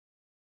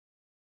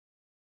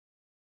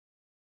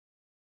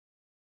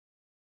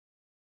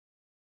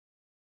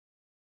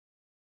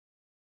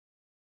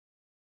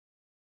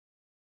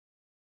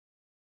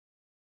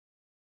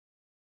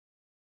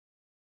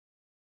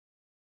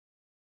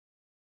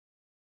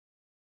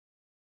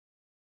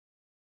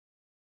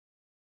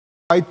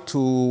tried to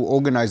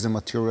organize the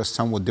material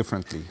somewhat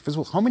differently. First of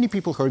all, how many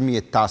people heard me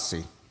at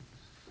TASI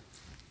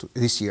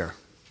this year?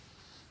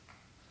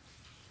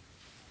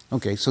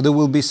 Okay, so there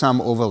will be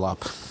some overlap.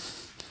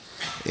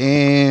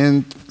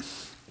 And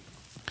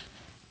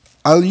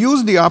I'll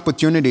use the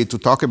opportunity to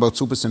talk about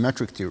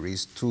supersymmetric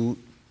theories to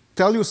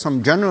tell you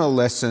some general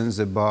lessons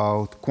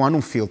about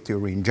quantum field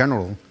theory in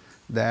general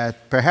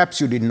that perhaps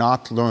you did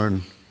not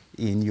learn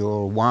in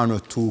your 1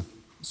 or 2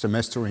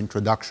 semester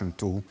introduction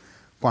to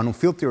quantum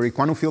field theory.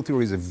 Quantum field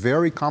theory is a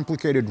very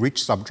complicated,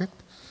 rich subject.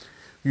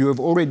 You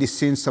have already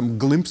seen some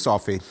glimpse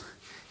of it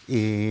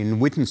in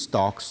Witten's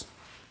talks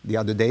the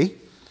other day.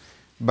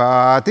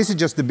 But this is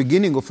just the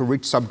beginning of a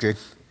rich subject,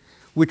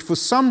 which for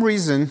some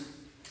reason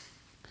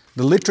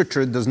the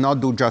literature does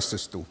not do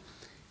justice to.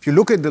 If you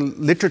look at the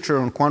literature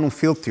on quantum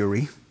field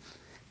theory,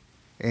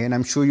 and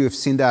I'm sure you have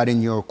seen that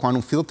in your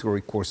quantum field theory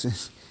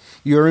courses,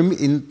 you're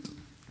in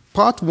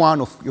part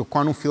 1 of your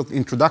quantum field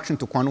introduction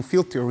to quantum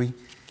field theory,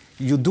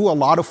 you do a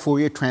lot of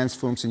Fourier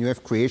transforms, and you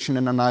have creation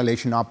and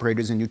annihilation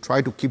operators, and you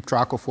try to keep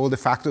track of all the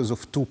factors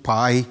of 2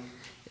 pi,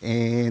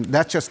 and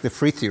that's just the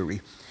free theory.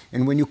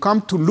 And when you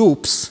come to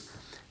loops,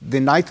 the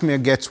nightmare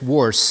gets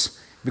worse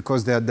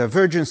because there are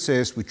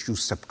divergences which you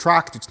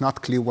subtract. It's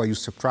not clear why you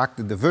subtract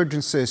the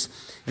divergences.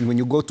 And when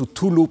you go to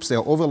 2 loops, there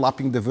are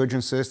overlapping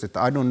divergences that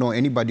I don't know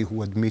anybody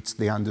who admits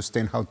they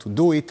understand how to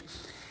do it.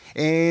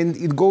 And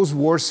it goes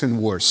worse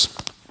and worse.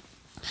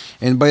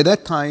 And by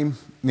that time,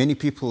 many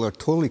people are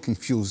totally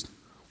confused.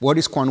 What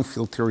is quantum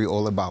field theory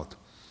all about?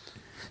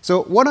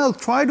 So what I'll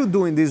try to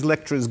do in these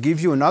lectures is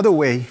give you another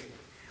way,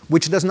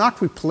 which does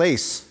not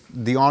replace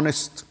the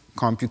honest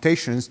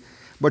computations,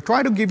 but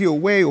try to give you a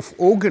way of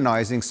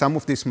organizing some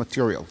of this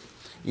material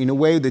in a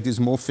way that is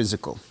more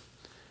physical.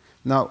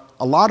 Now,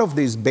 a lot of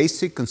these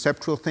basic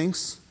conceptual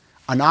things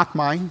are not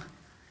mine.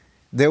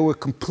 They were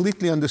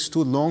completely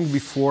understood long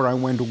before I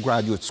went to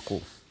graduate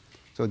school.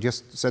 So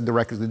just set the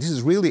record that this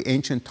is really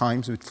ancient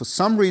times, but for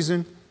some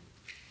reason,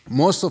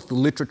 most of the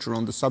literature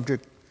on the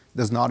subject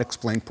does not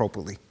explain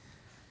properly.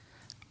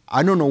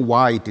 I don't know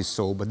why it is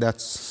so, but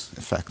that's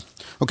a fact.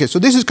 Okay, so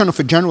this is kind of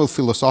a general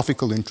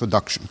philosophical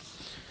introduction.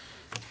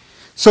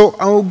 So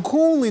our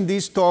goal in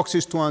these talks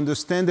is to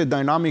understand the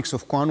dynamics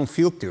of quantum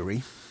field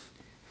theory.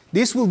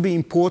 This will be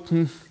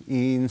important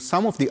in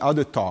some of the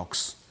other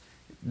talks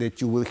that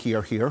you will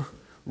hear here,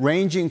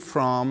 ranging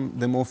from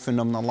the more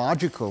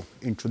phenomenological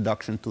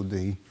introduction to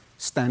the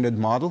standard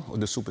model, or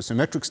the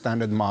supersymmetric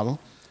standard model,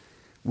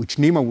 which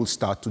Nima will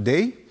start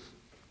today,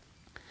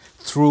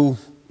 through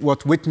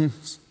what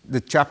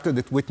the chapter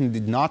that Witten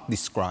did not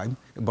describe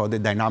about the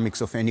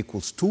dynamics of n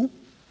equals 2,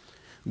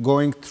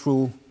 going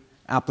through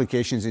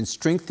applications in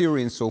string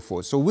theory and so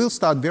forth. So we'll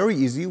start very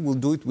easy. We'll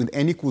do it with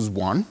n equals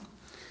 1.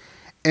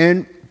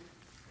 And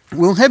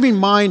we'll have in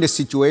mind a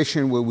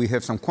situation where we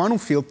have some quantum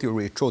field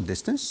theory at short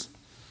distance,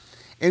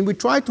 and we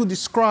try to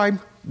describe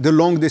the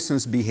long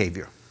distance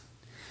behavior.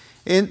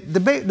 And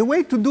the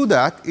way to do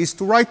that is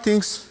to write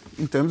things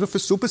in terms of a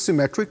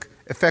supersymmetric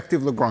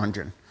effective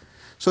Lagrangian.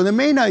 So the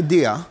main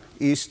idea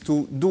is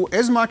to do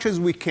as much as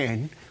we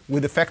can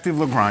with effective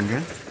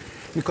Lagrangian,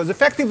 because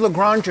effective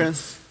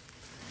Lagrangians,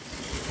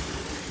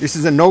 this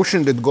is a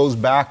notion that goes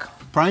back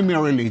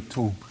primarily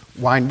to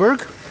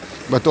Weinberg,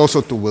 but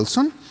also to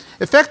Wilson.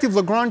 Effective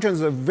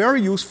Lagrangians are a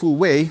very useful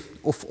way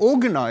of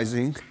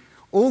organizing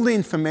all the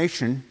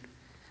information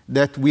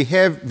that we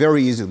have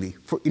very easily.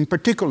 In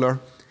particular,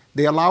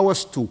 they allow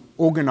us to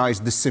organize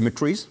the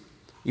symmetries,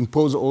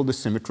 impose all the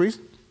symmetries.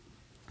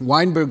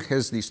 Weinberg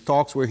has these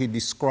talks where he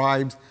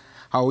describes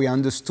how he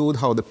understood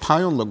how the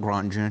pion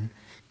Lagrangian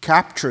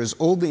captures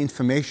all the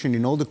information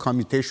in all the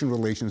commutation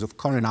relations of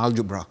current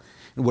algebra.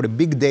 And what a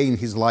big day in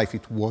his life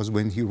it was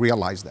when he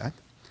realized that.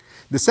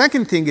 The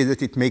second thing is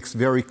that it makes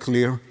very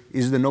clear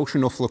is the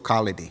notion of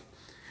locality.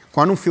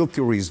 Quantum field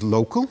theory is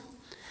local.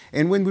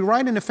 And when we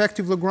write an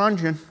effective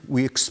Lagrangian,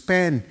 we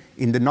expand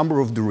in the number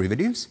of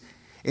derivatives.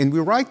 And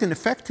we write an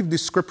effective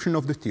description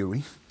of the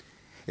theory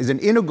as an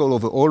integral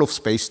over all of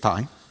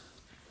space-time,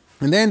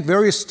 and then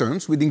various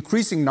terms with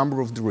increasing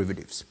number of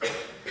derivatives.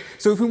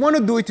 So if we want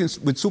to do it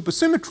with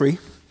supersymmetry,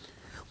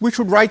 we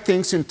should write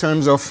things in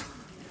terms of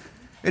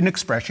an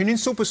expression in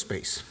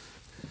superspace.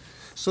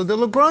 So the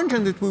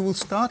Lagrangian that we will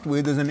start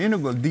with is an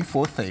integral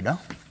d4 theta.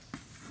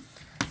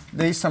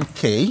 There is some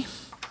k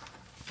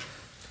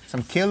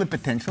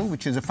potential,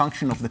 which is a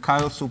function of the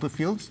chiral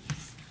superfields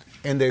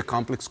and their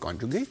complex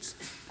conjugates.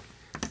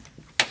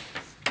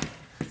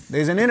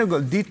 There's an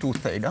integral d2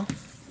 theta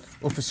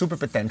of a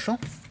superpotential,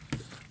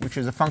 which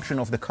is a function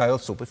of the chiral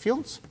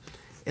superfields.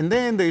 And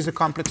then there is a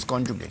complex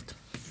conjugate.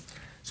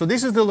 So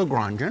this is the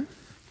Lagrangian.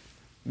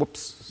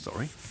 Whoops,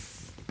 sorry.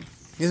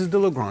 This is the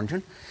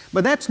Lagrangian.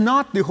 But that's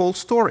not the whole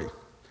story.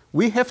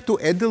 We have to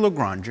add the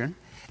Lagrangian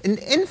an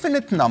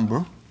infinite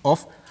number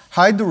of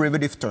high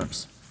derivative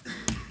terms.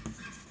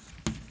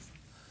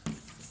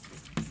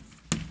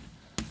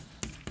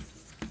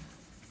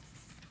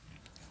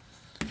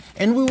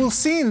 And we will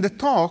see in the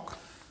talk,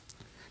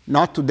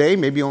 not today,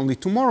 maybe only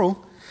tomorrow,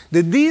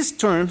 that these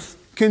terms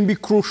can be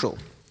crucial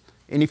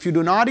And if you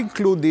do not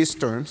include these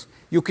terms,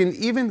 you can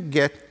even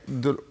get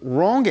the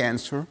wrong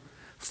answer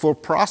for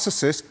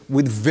processes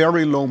with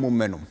very low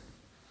momentum.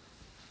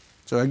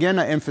 So again,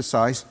 I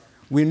emphasize,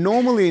 we're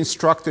normally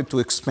instructed to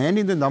expand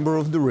in the number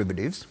of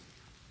derivatives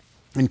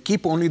and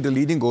keep only the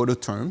leading order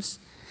terms.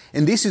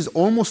 And this is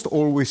almost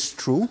always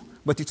true,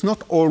 but it's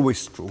not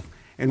always true.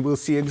 And we'll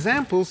see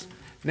examples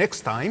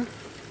next time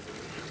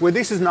where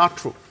this is not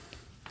true.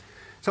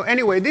 So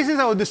anyway, this is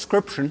our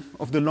description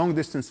of the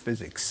long-distance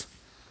physics.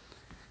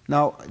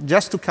 Now,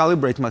 just to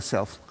calibrate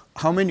myself,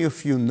 how many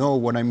of you know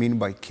what I mean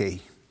by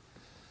K?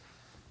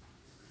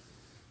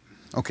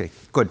 OK,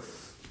 good.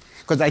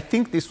 Because I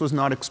think this was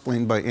not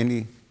explained by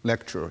any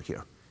lecturer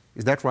here.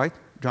 Is that right,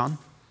 John?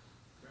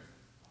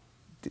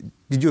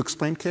 Did you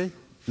explain K?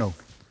 No.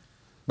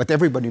 But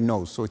everybody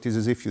knows, so it is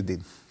as if you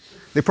did.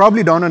 They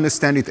probably don't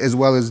understand it as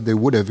well as they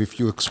would have if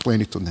you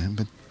explained it to them.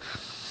 But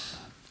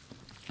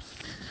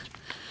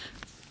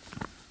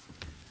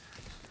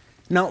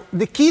now,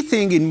 the key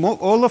thing in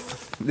all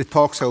of the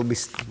talks I'll be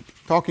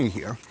talking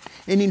here,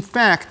 and in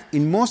fact,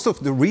 in most of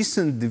the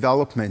recent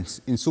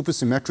developments in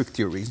supersymmetric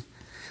theories,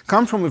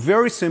 come from a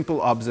very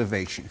simple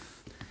observation.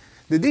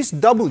 That this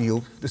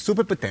W, the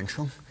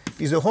superpotential,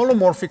 is a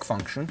holomorphic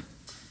function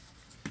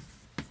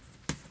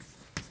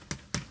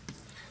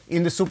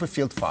in the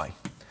superfield phi.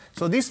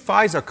 So these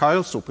phi's are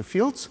chiral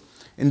superfields,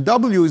 and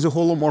W is a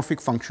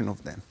holomorphic function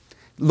of them,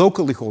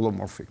 locally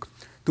holomorphic.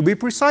 To be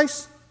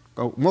precise,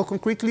 more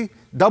concretely,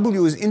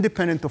 W is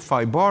independent of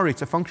phi bar.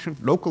 It's a function,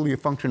 locally a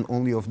function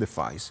only of the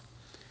phi's.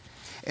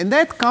 And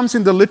that comes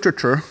in the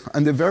literature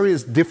under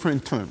various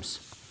different terms.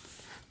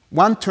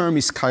 One term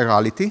is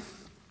chirality,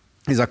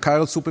 is a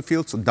chiral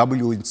superfield, so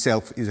W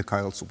itself is a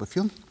chiral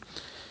superfield.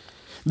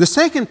 The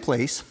second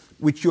place,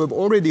 which you have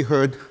already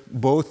heard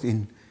both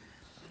in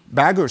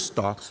Bagger's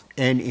talks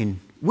and in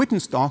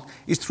Witten's talk,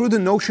 is through the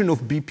notion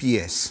of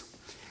BPS.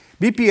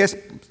 BPS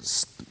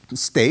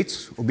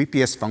states, or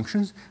BPS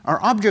functions, are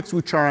objects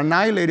which are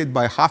annihilated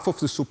by half of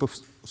the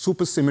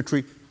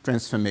supersymmetry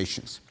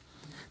transformations.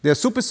 They are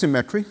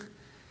supersymmetric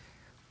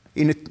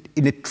in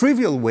a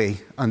trivial way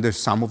under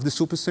some of the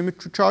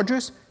supersymmetry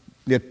charges.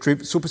 They are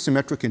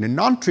supersymmetric in a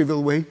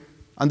non-trivial way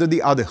under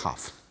the other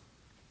half.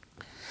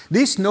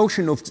 This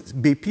notion of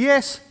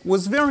BPS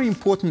was very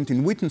important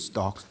in Witten's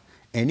talks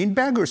and in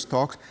Bagger's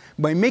talks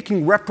by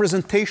making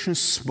representations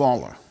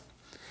smaller.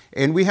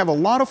 And we have a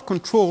lot of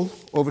control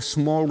over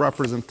small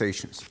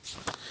representations.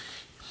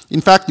 In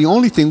fact, the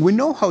only thing we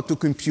know how to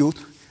compute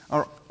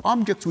are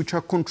objects which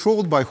are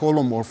controlled by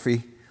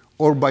holomorphy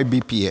or by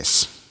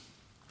BPS.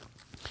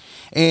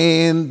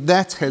 And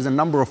that has a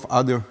number of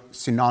other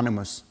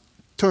synonymous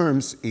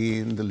terms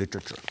in the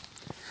literature.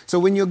 So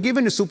when you're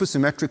given a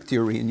supersymmetric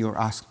theory and you're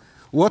asked,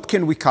 what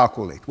can we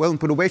calculate? Well, in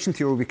perturbation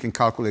theory, we can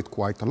calculate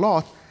quite a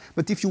lot.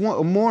 But if you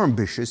are more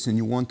ambitious and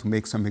you want to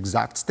make some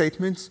exact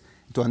statements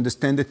to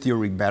understand the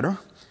theory better,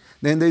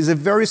 then there's a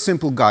very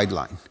simple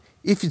guideline.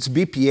 If it's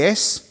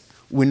BPS,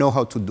 we know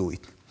how to do it.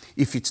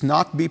 If it's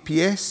not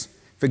BPS,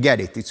 forget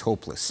it, it's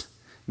hopeless.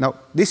 Now,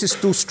 this is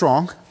too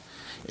strong,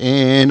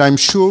 and I'm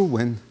sure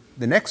when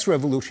the next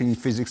revolution in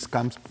physics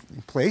comes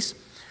in place,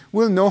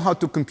 we'll know how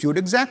to compute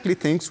exactly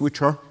things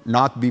which are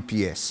not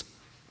BPS.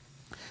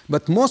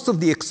 But most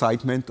of the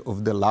excitement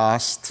of the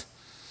last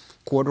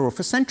quarter of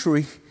a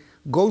century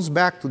goes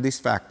back to this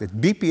fact that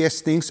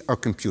BPS things are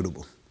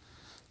computable.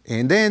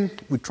 And then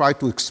we try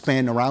to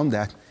expand around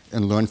that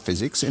and learn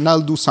physics, and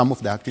I'll do some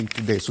of that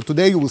today. So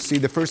today you will see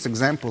the first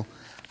example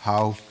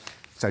how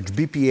such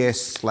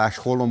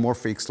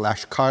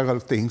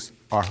BPS/holomorphic/chiral things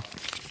are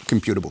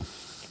computable.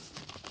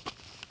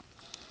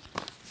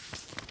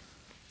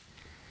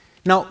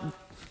 Now,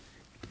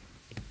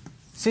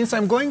 since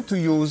I'm going to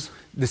use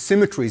the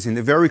symmetries in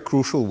a very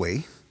crucial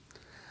way,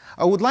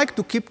 I would like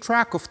to keep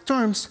track of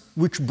terms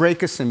which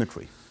break a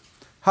symmetry.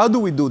 How do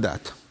we do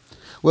that?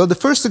 Well, the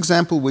first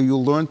example where you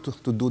learned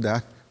to do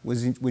that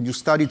was when you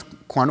studied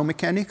quantum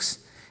mechanics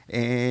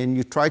and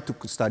you tried to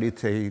study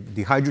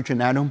the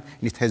hydrogen atom,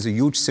 and it has a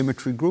huge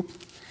symmetry group.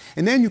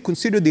 And then you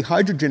consider the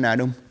hydrogen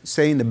atom,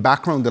 say, in the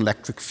background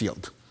electric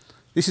field.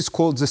 This is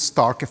called the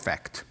Stark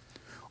effect.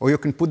 Or you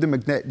can put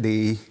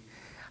the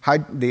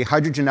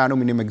hydrogen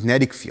atom in a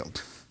magnetic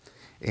field,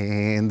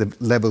 and the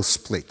levels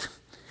split.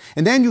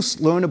 And then you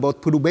learn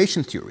about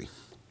perturbation theory.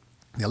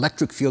 The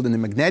electric field and the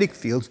magnetic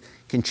field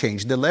can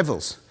change the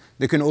levels.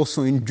 They can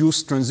also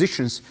induce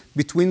transitions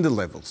between the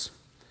levels.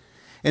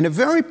 And a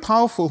very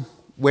powerful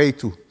way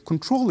to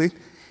control it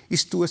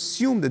is to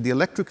assume that the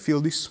electric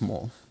field is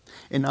small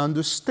and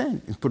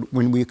understand,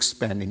 when we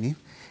expand in it,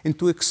 and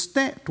to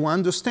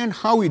understand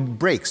how it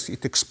breaks.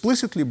 It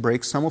explicitly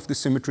breaks some of the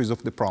symmetries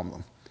of the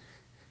problem.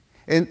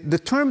 And the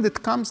term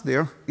that comes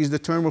there is the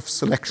term of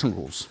selection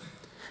rules.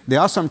 There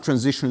are some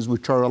transitions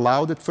which are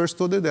allowed at first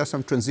order. There are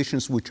some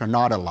transitions which are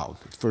not allowed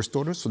at first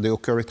order, so they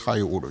occur at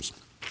higher orders.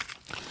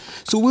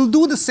 So we'll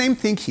do the same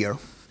thing here,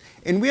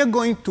 and we are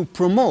going to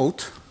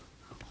promote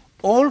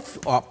all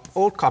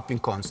coupling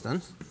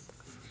constants,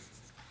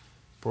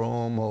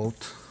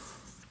 promote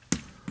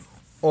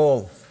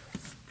all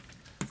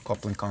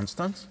coupling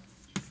constants.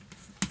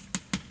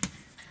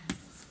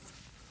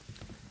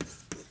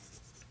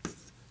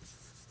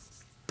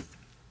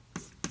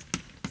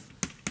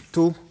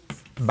 to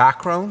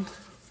background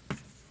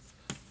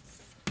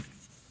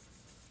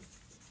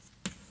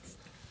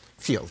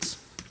fields.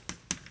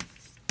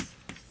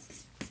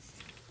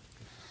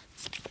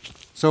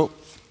 So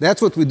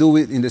that's what we do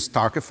in the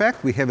Stark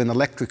effect. We have an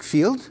electric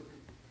field.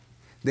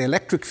 The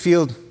electric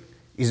field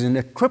is in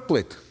a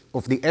triplet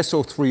of the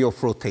SO3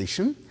 of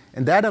rotation,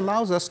 and that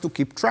allows us to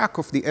keep track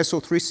of the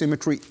SO3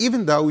 symmetry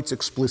even though it's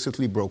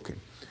explicitly broken.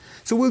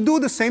 So we'll do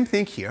the same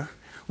thing here.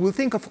 We'll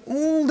think of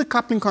all the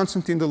coupling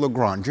constants in the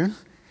Lagrangian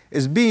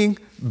as being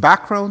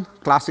background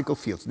classical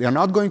fields. They are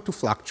not going to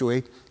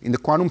fluctuate. In the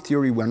quantum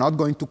theory, we're not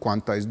going to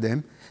quantize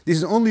them. This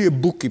is only a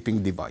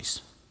bookkeeping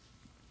device.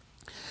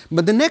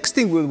 But the next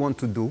thing we'll want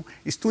to do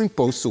is to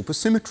impose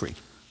supersymmetry.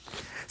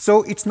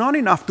 So it's not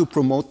enough to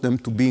promote them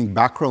to being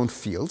background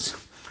fields.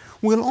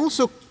 We'll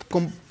also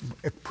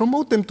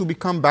promote them to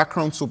become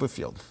background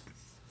superfield.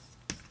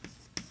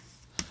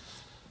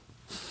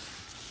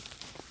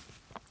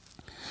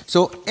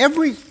 So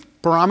every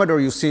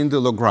parameter you see in the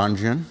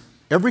Lagrangian,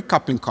 every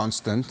coupling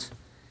constant,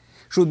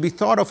 should be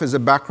thought of as a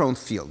background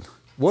field.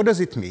 What does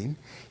it mean?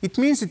 It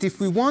means that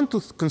if we want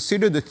to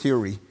consider the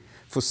theory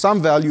for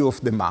some value of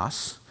the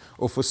mass,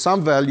 or for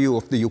some value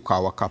of the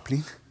Yukawa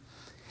coupling,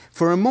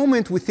 for a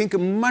moment we think a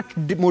much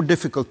more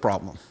difficult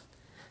problem.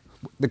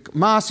 The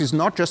mass is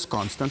not just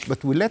constant,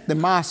 but we let the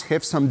mass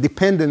have some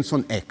dependence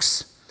on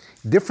x.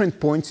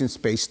 Different points in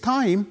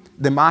space-time,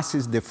 the mass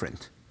is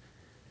different.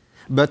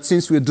 But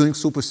since we're doing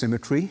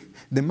supersymmetry,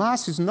 the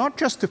mass is not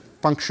just a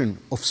function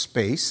of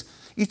space,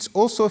 it's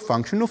also a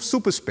function of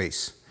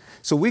superspace.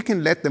 So we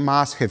can let the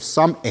mass have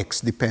some x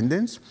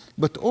dependence,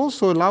 but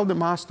also allow the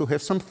mass to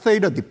have some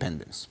theta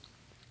dependence.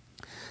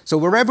 So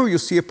wherever you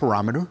see a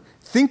parameter,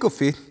 think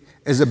of it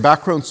as a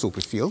background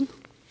superfield.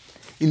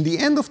 In the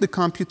end of the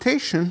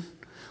computation,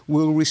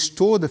 we'll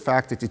restore the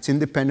fact that it's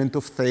independent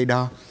of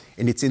theta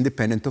and it's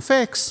independent of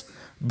x,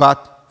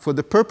 but for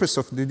the purpose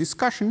of the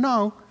discussion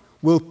now,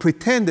 we'll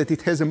pretend that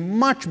it has a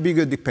much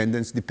bigger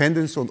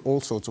dependence on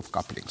all sorts of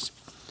couplings.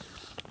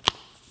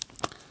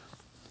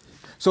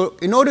 So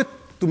in order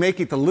to make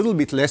it a little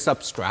bit less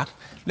abstract,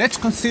 let's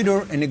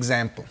consider an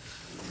example.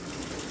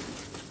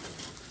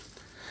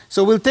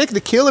 So we'll take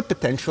the Kähler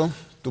potential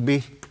to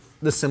be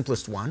the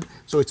simplest one.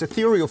 So it's a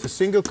theory of a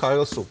single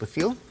chiral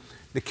superfield.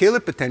 The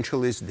Kähler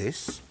potential is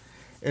this,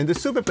 and the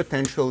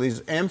superpotential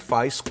is m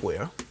phi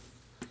square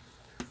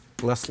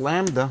plus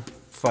lambda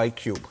phi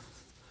cube.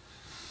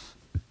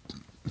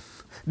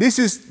 This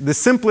is the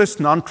simplest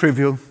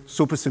non-trivial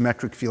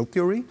supersymmetric field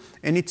theory,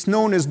 and it's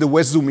known as the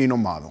Wess-Zumino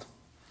model.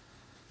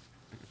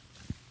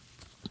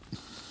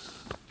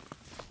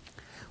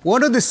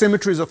 What are the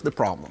symmetries of the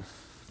problem?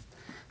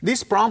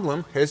 This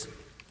problem has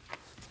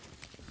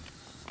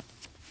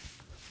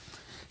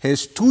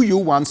two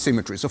U1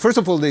 symmetries. So first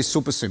of all, there is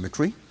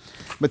supersymmetry.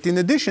 But in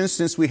addition,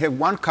 since we have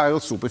one chiral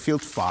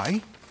superfield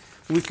phi,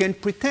 we can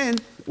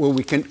pretend, or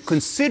we can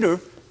consider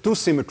two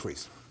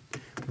symmetries.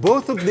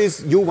 Both of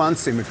these U1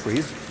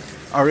 symmetries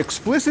are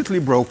explicitly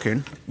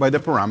broken by the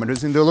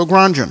parameters in the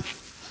Lagrangian.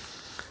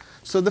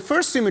 So the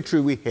first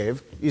symmetry we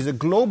have is a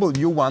global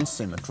U1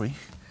 symmetry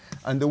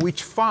under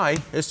which phi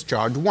has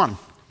charge 1.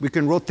 We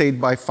can rotate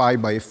by phi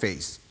by a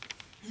phase.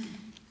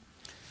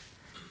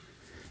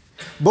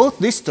 Both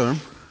this term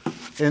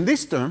and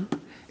this term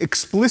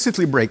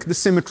explicitly break the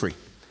symmetry.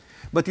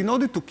 But in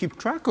order to keep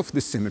track of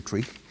the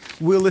symmetry,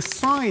 we'll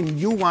assign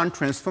U1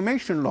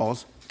 transformation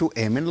laws to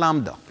m and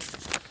lambda.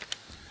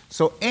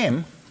 So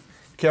m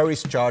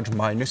carries charge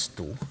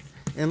 -2,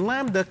 and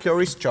lambda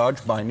carries charge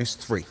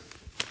 -3.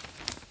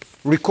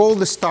 Recall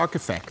the Stark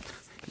effect.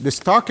 The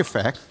Stark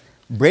effect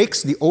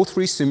breaks the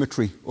O3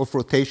 symmetry of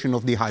rotation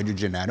of the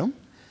hydrogen atom,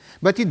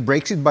 but it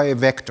breaks it by a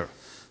vector.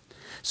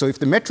 So if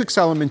the matrix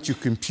element you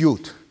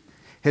compute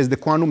has the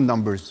quantum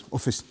numbers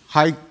of a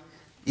high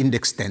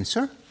index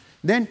tensor,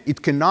 then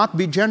it cannot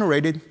be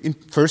generated in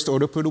first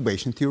order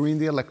perturbation theory in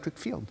the electric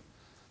field.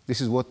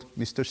 This is what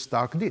Mr.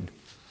 Stark did.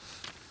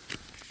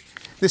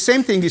 The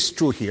same thing is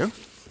true here.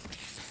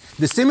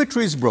 The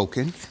symmetry is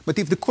broken, but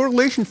if the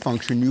correlation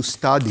function you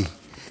study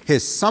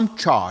has some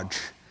charge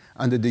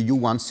under the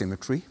U1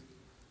 symmetry,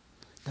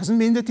 doesn't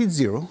mean that it's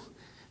 0,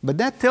 but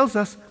that tells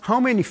us how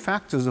many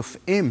factors of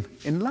m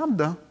and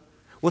lambda,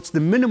 what's the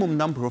minimum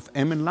number of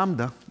m and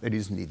lambda that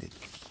is needed.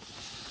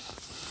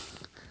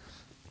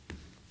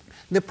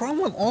 The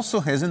problem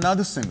also has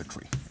another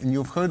symmetry, and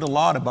you've heard a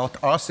lot about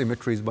R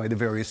symmetries by the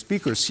various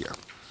speakers here.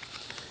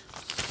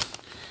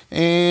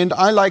 And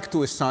I like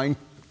to assign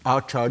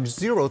R charge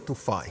 0 to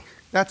phi.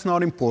 That's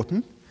not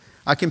important.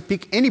 I can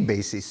pick any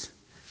basis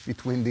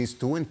between these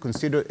two and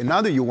consider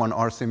another U1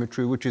 R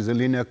symmetry, which is a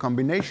linear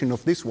combination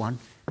of this one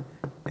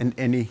and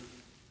any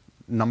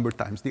number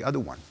times the other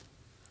one.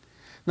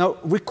 Now,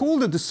 recall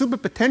that the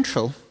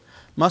superpotential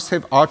must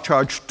have R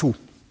charge 2.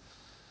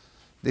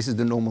 This is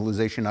the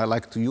normalization I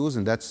like to use,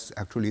 and that's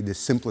actually the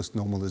simplest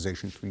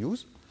normalization to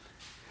use.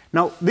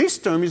 Now, this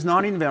term is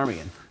not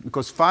invariant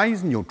because phi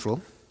is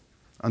neutral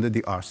under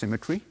the R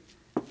symmetry.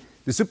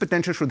 The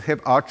superpotential should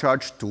have R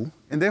charge 2,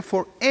 and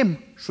therefore M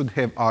should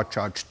have R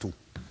charge 2.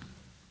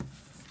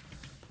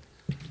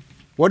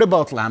 What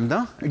about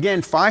lambda?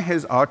 Again, phi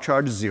has R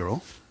charge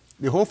 0.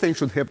 The whole thing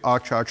should have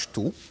R charge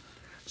 2.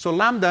 So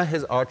lambda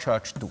has R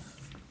charge 2.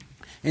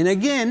 And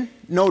again,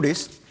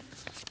 notice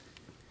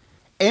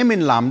m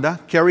and lambda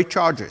carry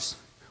charges.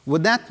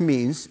 What that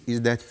means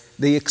is that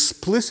they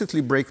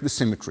explicitly break the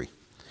symmetry.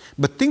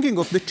 But thinking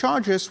of the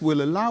charges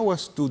will allow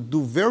us to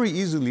do very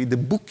easily the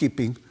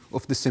bookkeeping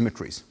of the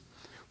symmetries.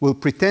 We'll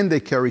pretend they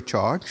carry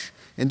charge,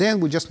 and then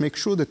we'll just make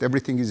sure that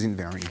everything is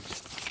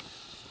invariant.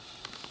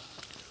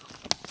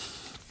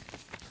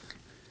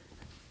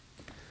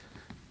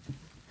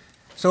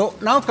 So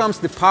now comes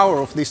the power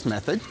of this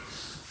method,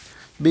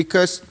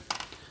 because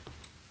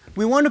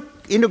we want to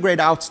integrate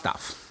out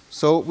stuff.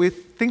 So we're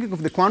thinking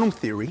of the quantum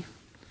theory,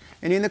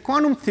 and in the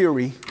quantum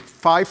theory,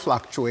 phi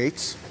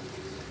fluctuates.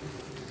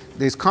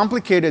 There's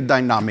complicated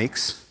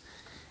dynamics,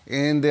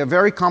 and there are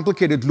very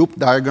complicated loop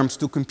diagrams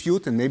to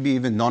compute, and maybe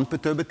even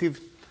non-perturbative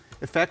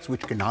effects,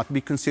 which cannot be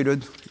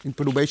considered in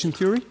perturbation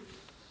theory.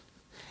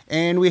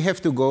 And we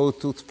have to go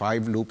to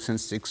 5 loops and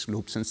 6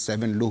 loops and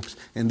 7 loops,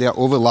 and there are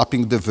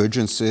overlapping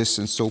divergences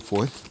and so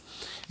forth.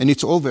 And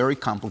it's all very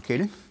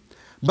complicated.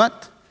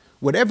 But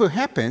whatever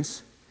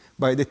happens,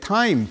 by the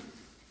time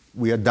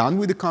we are done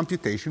with the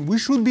computation, we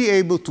should be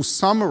able to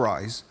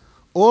summarize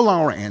all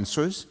our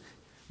answers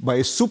by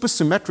a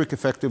supersymmetric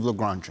effective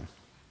Lagrangian.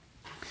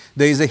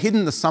 There is a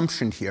hidden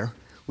assumption here,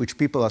 which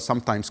people are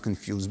sometimes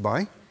confused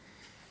by.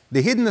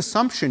 The hidden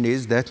assumption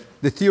is that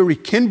the theory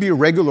can be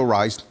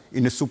regularized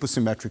in a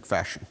supersymmetric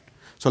fashion.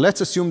 So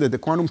let's assume that the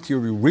quantum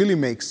theory really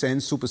makes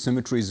sense.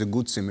 Supersymmetry is a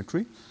good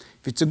symmetry.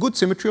 If it's a good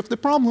symmetry of the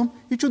problem,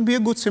 it should be a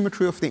good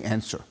symmetry of the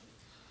answer.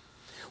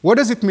 What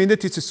does it mean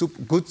that it's a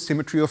good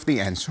symmetry of the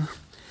answer?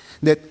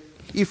 That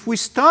if we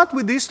start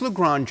with this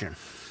Lagrangian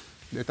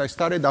that I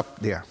started up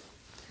there,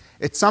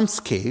 at some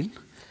scale,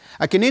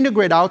 I can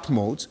integrate out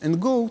modes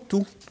and go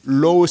to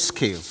lower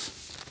scales.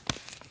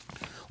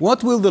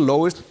 What will the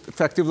lowest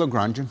effective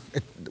Lagrangian,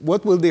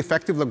 what will the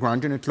effective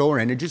Lagrangian at lower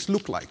energies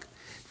look like?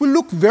 It will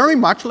look very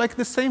much like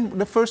the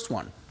first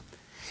one.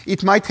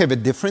 It might have a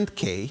different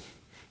k,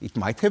 it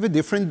might have a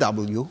different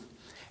w,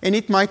 and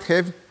it might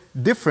have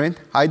different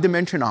high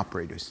dimension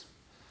operators,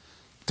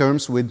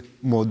 terms with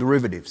more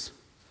derivatives.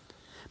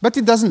 But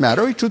it doesn't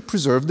matter, it should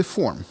preserve the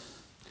form.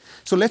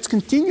 So let's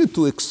continue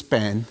to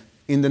expand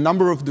in the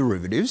number of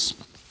derivatives.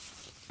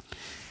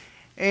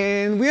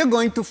 And we are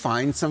going to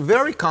find some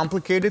very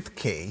complicated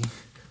k,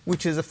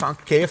 which is a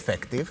k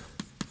effective,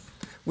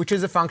 which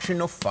is a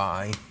function of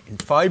phi and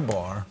phi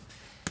bar,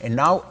 and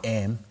now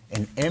m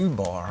and m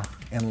bar,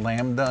 and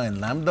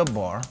lambda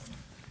bar,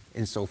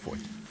 and so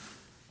forth.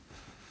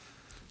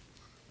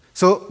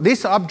 So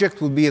this object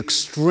will be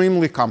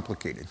extremely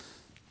complicated.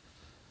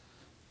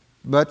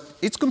 But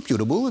it's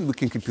computable, and we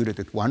can compute it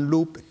at 1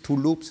 loop, at 2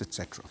 loops,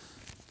 etc.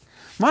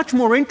 Much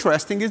more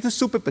interesting is the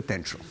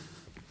superpotential.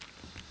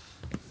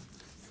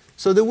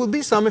 So there will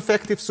be some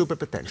effective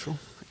superpotential.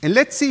 And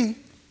let's see,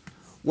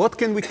 what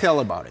can we tell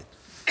about it?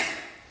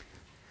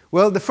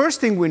 Well, the first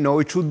thing we know,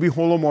 it should be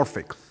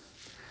holomorphic.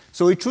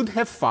 So it should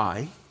have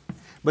phi,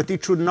 but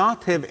it should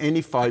not have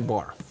any phi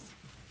bar.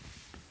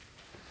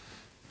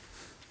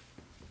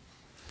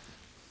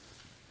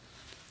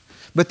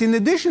 But in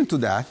addition to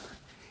that,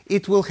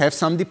 it will have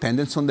some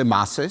dependence on the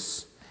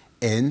masses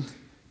and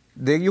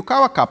the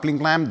Yukawa coupling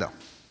lambda.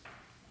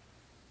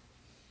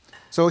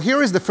 So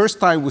here is the first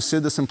time we see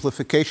the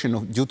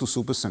simplification due to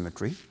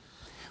supersymmetry.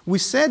 We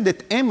said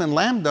that m and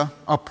lambda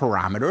are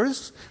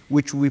parameters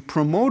which we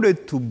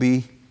promoted to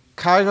be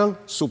chiral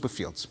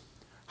superfields.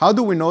 How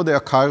do we know they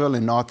are chiral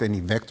and not any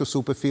vector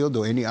superfield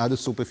or any other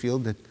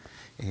superfield that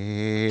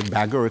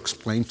Bagger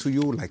explained to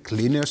you, like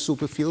linear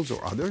superfields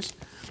or others?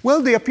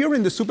 Well, they appear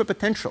in the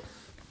superpotential.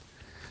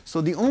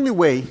 So the only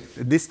way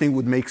that this thing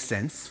would make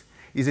sense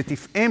is that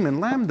if m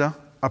and lambda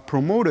are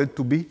promoted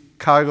to be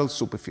chiral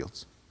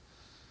superfields.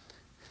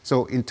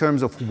 So in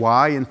terms of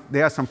y, and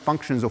there are some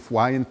functions of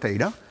y and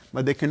theta,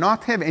 but they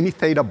cannot have any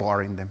theta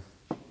bar in them.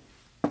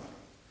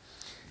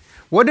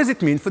 What does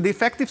it mean for the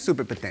effective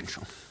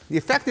superpotential? The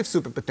effective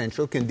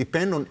superpotential can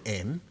depend on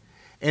m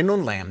and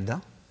on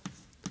lambda.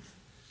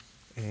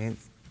 And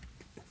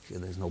here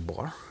there's no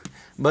bar.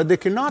 But there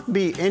cannot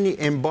be any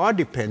m bar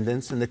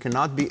dependence, and there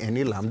cannot be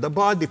any lambda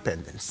bar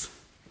dependence.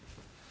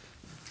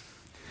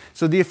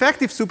 So the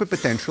effective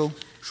superpotential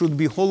should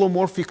be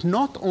holomorphic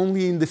not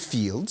only in the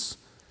fields,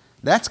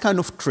 that's kind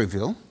of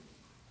trivial,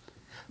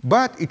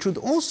 but it should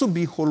also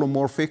be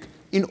holomorphic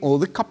in all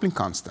the coupling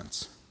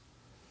constants.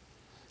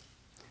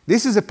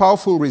 This is a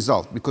powerful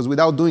result, because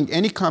without doing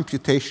any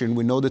computation,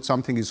 we know that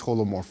something is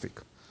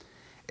holomorphic.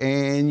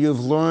 And you've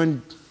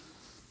learned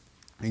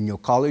in your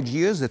college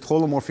years that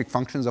holomorphic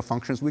functions are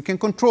functions we can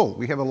control.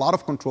 We have a lot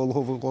of control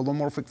over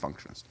holomorphic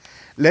functions.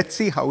 Let's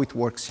see how it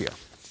works here.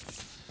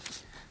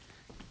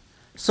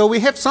 So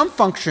we have some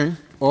function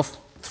of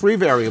 3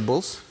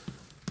 variables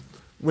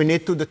we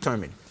need to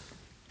determine.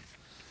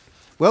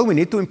 Well, we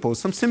need to impose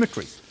some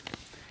symmetries.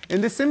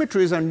 And the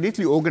symmetries are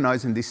neatly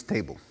organized in this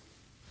table.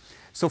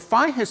 So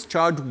phi has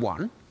charge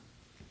 1.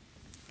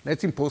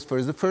 Let's impose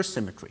first the first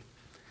symmetry.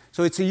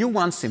 So it's a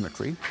U1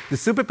 symmetry. The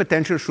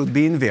superpotential should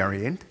be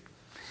invariant.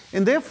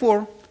 And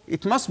therefore,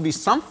 it must be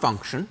some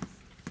function,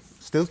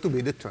 still to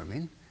be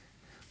determined,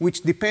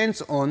 which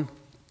depends on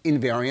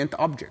invariant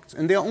objects.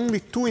 And there are only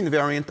two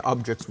invariant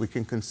objects we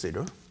can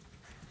consider.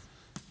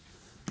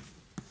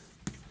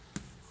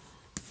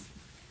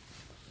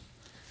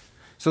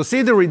 So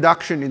see the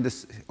reduction in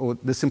this, or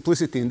the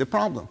simplicity in the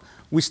problem.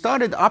 We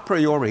started a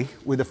priori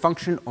with a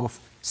function of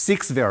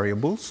 6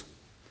 variables.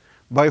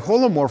 By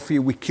holomorphy,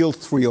 we killed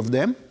 3 of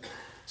them.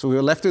 So we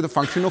were left with a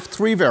function of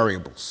 3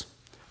 variables,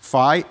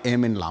 phi,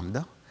 m, and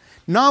lambda.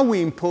 Now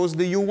we impose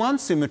the U1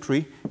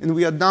 symmetry, and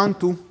we are down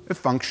to a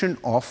function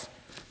of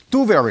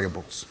 2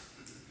 variables.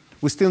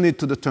 We still need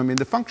to determine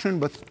the function,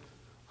 but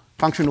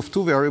function of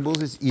 2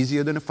 variables is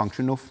easier than a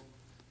function of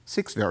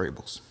 6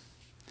 variables.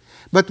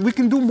 But we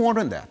can do more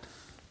than that.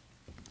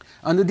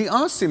 Under the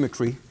R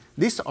symmetry,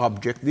 this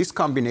object, this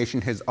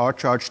combination has R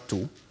charge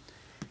 2,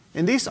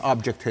 and this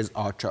object has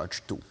R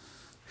charge 2.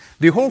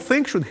 The whole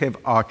thing should have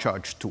R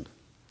charge 2.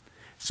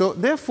 So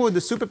therefore, the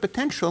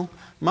superpotential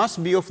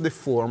must be of the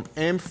form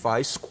m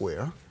phi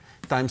square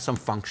times some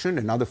function,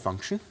 another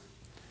function,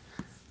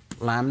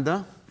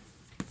 lambda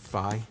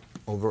phi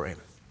over m.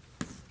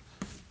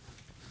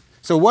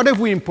 So what have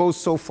we imposed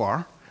so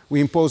far?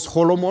 We imposed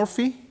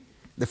holomorphy,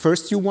 the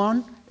first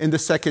U1, and the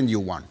second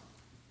U1.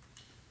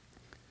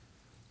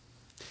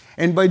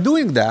 And by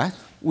doing that,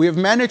 we have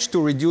managed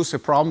to reduce a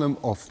problem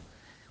of,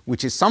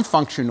 which is some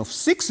function of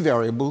 6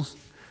 variables,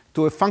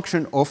 to a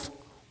function of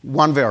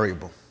 1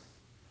 variable.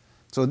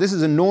 So this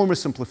is enormous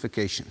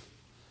simplification.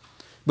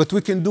 But we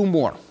can do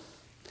more.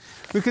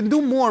 We can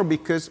do more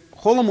because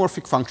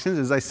holomorphic functions,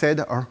 as I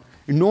said, are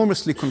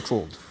enormously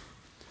controlled.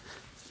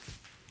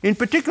 In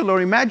particular,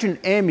 imagine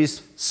m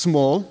is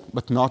small,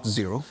 but not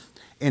 0,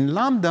 and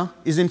lambda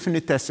is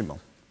infinitesimal.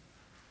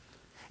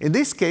 In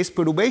this case,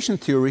 perturbation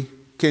theory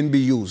can be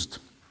used.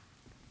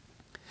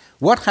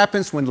 What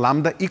happens when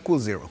lambda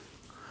equals 0?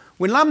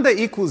 When lambda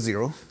equals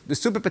 0, the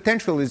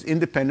superpotential is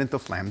independent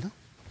of lambda.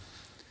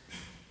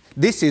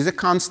 This is a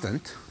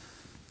constant.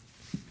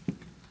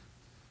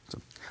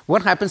 So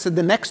what happens at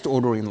the next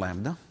order in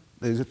lambda?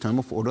 There is a term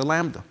of order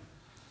lambda.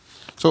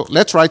 So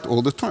let's write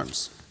all the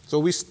terms.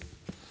 So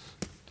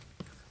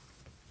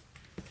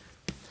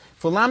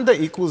for lambda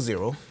equals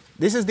 0,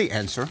 this is the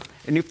answer.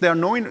 And if there are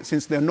no,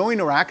 since there are no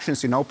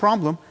interactions in our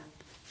problem,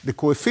 the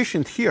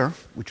coefficient here,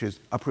 which is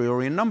a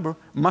priori a number,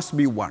 must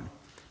be 1.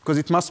 Because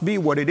it must be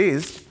what it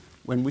is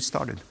when we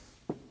started.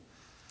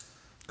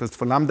 Because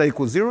for lambda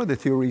equals 0, the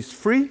theory is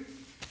free.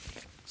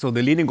 So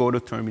the leading order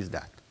term is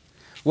that.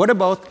 What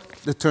about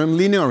the term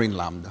linear in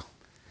lambda?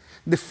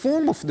 The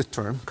form of the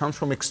term comes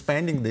from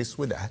expanding this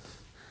with that.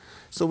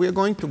 So we are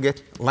going to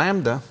get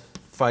lambda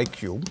phi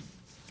cubed.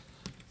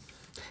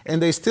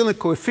 And there's still a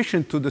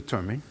coefficient to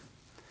determine.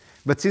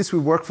 But since we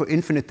work for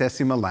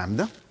infinitesimal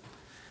lambda,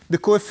 the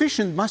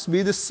coefficient must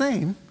be the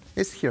same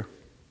as here,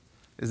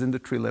 as in the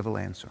tree-level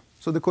answer.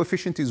 So the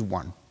coefficient is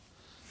 1.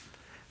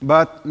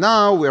 But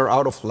now we're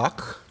out of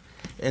luck,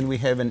 and we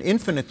have an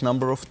infinite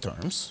number of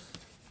terms.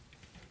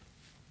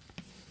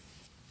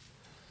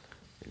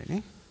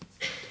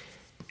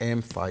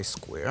 M phi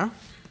square,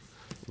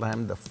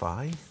 lambda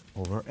phi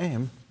over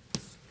m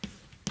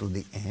to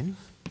the n,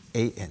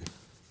 a n.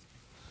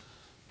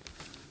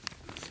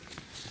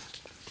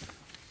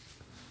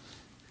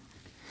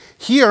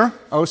 Here,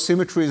 our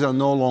symmetries are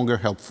no longer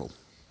helpful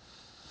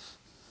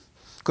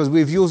because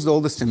we've used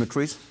all the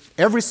symmetries.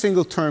 Every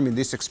single term in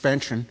this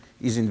expansion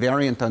is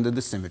invariant under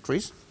the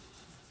symmetries.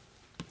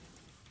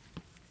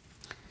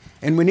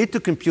 And we need to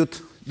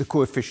compute the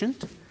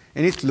coefficient,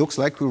 and it looks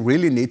like we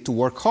really need to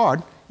work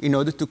hard in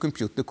order to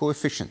compute the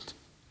coefficient.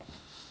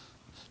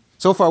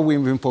 So far,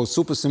 we've imposed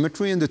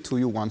supersymmetry and the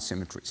 2U1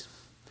 symmetries.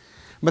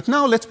 But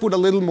now let's put a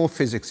little more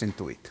physics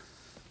into it.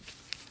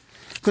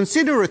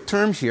 Consider a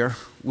term here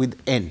with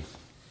n.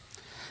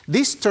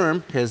 This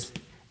term has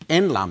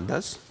n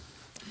lambdas,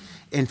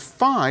 and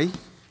phi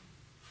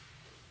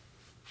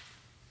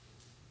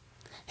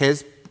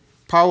has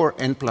power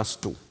n plus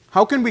 2.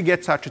 How can we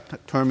get such a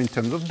term in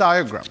terms of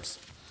diagrams?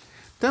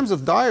 In terms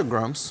of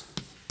diagrams,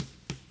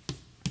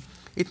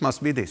 it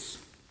must be this.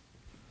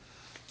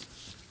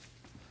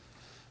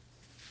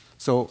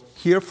 So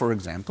here, for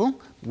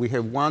example, we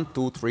have 1,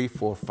 2, 3,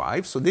 4,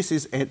 5. So this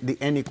is the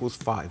n equals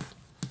 5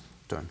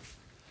 term.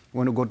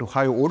 When you go to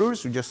higher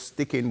orders, you just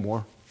stick in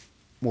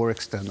more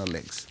external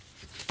legs.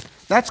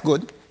 That's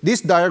good.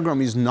 This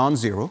diagram is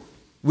non-zero.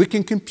 We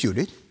can compute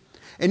it.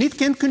 And it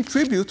can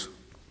contribute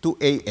to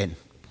an.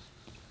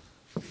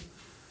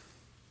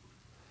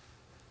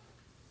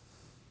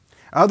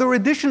 Are there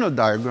additional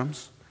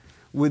diagrams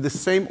with the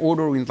same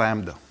order in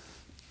lambda?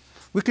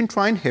 We can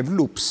try and have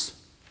loops.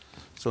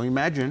 So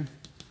imagine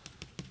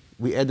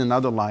we add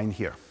another line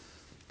here.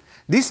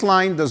 This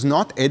line does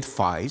not add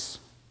phi's.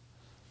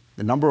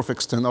 The number of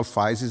external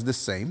phi's is the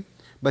same,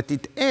 but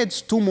it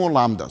adds 2 more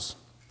lambdas.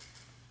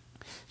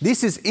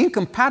 This is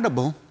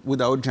incompatible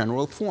with our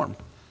general form.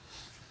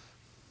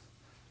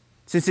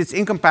 since it's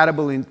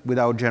incompatible with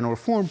our general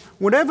form,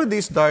 whatever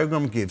this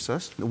diagram gives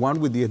us, the one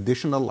with the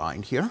additional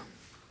line here,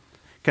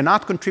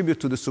 cannot contribute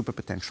to the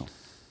superpotential.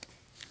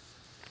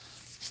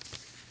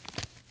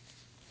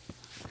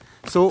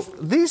 So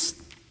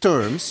these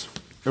terms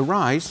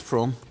arise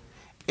from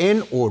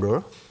n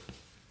order,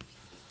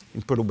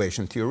 in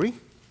perturbation theory,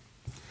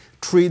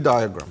 3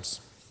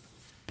 diagrams,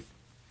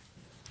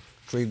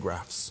 3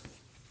 graphs.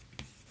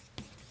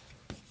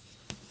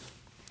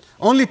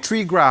 Only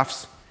 3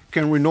 graphs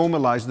can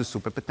renormalize the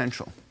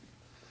superpotential.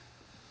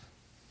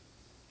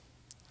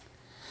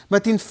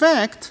 But in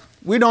fact,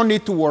 we don't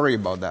need to worry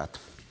about that.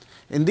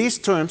 And these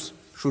terms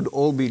should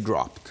all be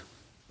dropped.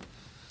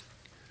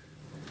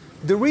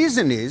 The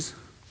reason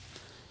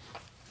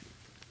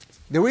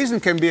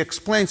can be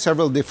explained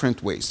several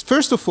different ways.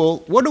 First of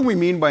all, what do we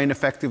mean by an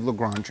effective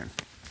Lagrangian?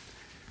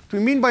 What we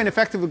mean by an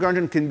effective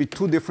Lagrangian can be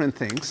 2 different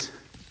things.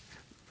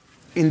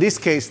 In this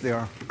case, they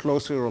are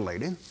closely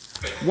related.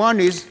 One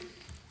is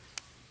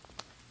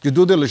you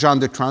do the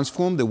Legendre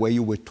transform the way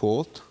you were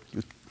taught.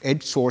 You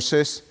add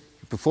sources,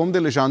 you perform the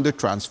Legendre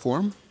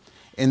transform,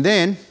 and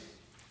then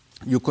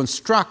you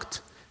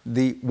construct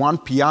the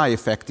 1pi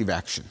effective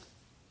action.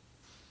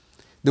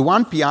 The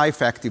 1pi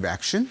effective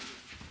action,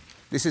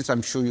 this is,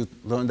 I'm sure you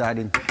learned that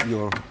in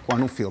your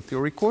quantum field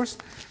theory course,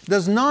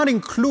 does not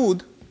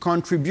include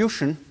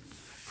contribution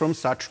from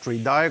such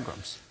 3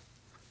 diagrams.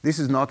 This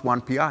is not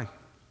 1pi.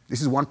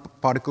 This is 1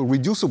 particle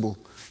reducible.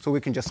 So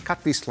we can just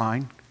cut this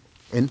line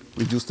and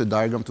reduce the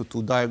diagram to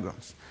 2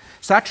 diagrams.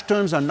 Such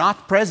terms are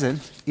not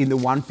present in the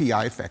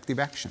 1pi effective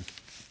action.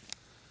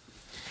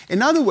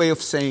 Another way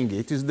of saying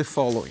it is the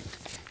following.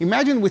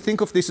 Imagine we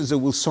think of this as a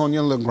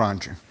Wilsonian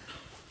Lagrangian.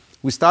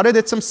 We started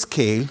at some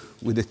scale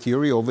with the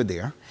theory over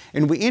there,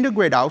 and we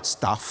integrate out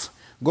stuff,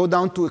 go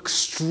down to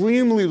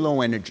extremely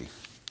low energy.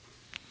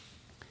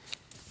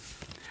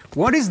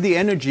 What is the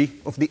energy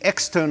of the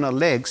external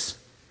legs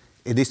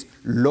in this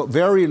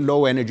very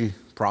low energy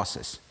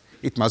process?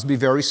 It must be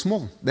very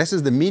small. This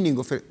is the meaning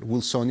of a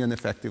Wilsonian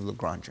effective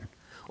Lagrangian.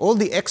 All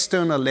the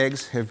external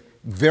legs have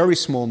very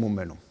small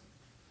momentum.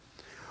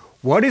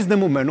 What is the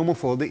momentum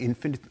of all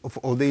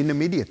the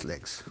intermediate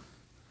legs?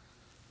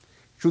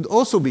 Should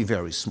also be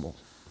very small.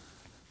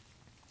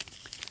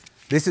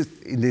 This is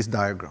in this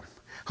diagram.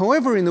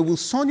 However, in the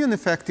Wilsonian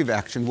effective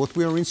action, what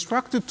we are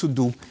instructed to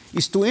do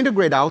is to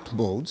integrate out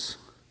modes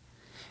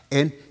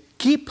and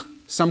keep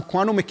some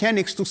quantum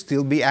mechanics to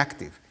still be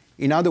active.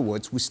 In other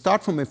words, we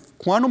start from a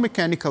quantum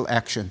mechanical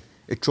action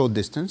at short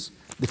distance.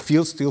 The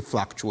fields still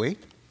fluctuate.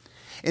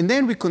 And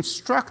then we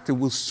construct a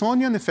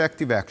Wilsonian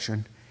effective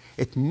action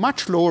at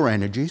much lower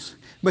energies,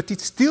 but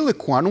it's still a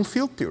quantum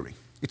field theory.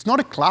 It's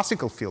not a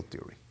classical field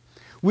theory.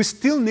 We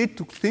still need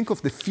to think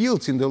of the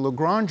fields in the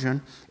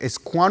Lagrangian as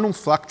quantum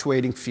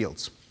fluctuating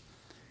fields.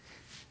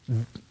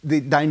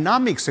 The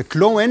dynamics at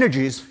low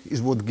energies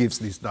is what gives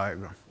this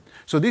diagram.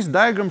 So this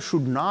diagram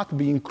should not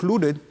be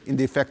included in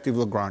the effective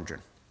Lagrangian.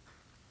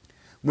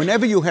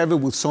 Whenever you have a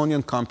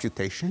Wilsonian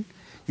computation,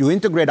 you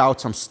integrate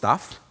out some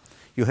stuff,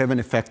 you have an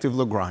effective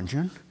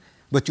Lagrangian,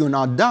 but you're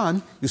not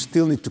done. You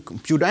still need to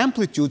compute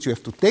amplitudes. You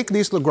have to take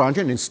this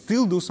Lagrangian and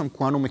still do some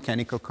quantum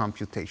mechanical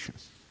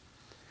computations.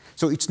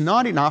 So it's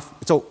not enough.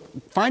 So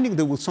finding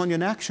the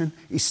Wilsonian action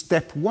is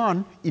step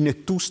 1 in a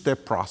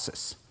 2-step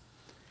process.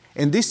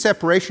 And this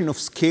separation of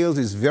scales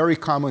is very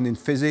common in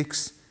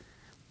physics.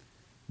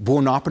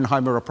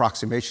 Born-Oppenheimer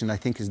approximation, I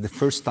think, is the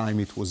first time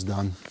it was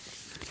done,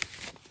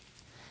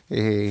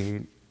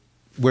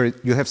 where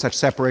you have such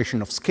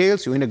separation of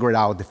scales. You integrate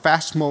out the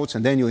fast modes,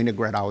 and then you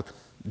integrate out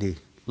the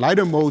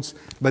lighter modes.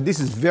 But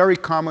this is very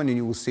common, and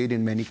you will see it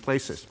in many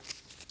places.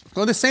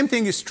 So the same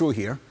thing is true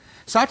here.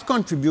 Such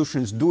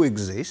contributions do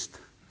exist,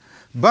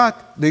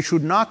 but they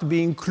should not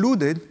be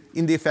included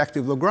in the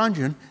effective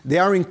Lagrangian. They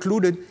are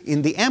included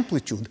in the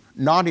amplitude,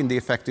 not in the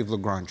effective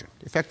Lagrangian.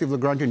 The effective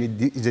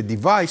Lagrangian is a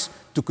device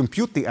to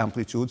compute the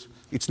amplitudes.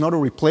 It's not a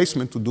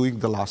replacement to doing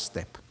the last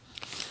step.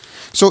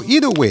 So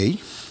either way,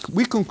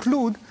 we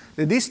conclude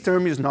that this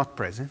term is not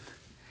present,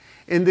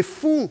 and the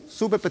full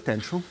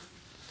superpotential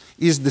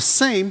is the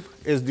same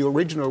as the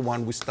original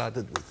one we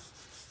started with.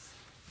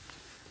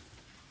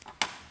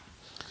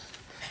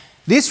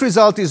 This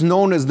result is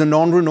known as the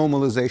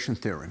non-renormalization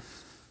theorem.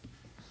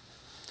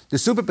 The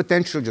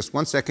superpotential, just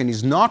 1 second,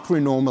 is not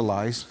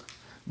renormalized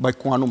by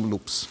quantum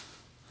loops.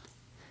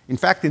 In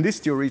fact, in this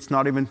theory, it's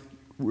not even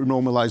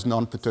renormalized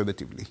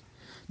non-perturbatively.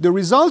 The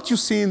result you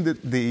see in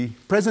the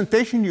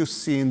presentation you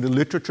see in the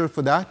literature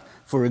for that,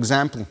 for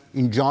example,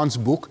 in John's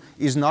book,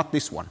 is not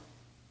this one.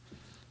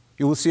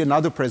 You will see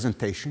another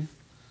presentation,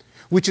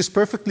 which is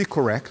perfectly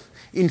correct.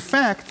 In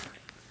fact,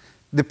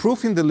 the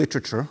proof in the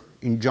literature,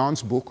 in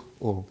John's book,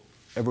 or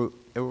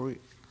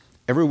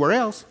everywhere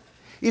else,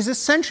 is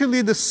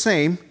essentially the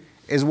same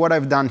as what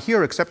I've done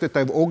here, except that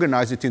I've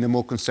organized it in a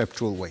more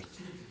conceptual way.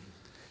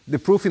 The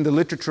proof in the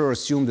literature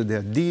assumed that there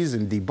are Ds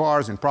and D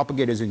bars and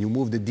propagators, and you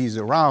move the Ds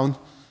around.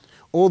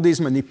 All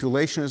these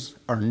manipulations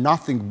are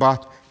nothing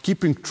but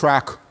keeping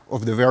track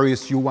of the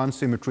various U1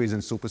 symmetries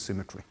and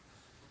supersymmetry.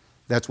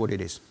 That's what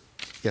it is.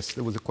 Yes,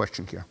 there was a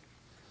question here.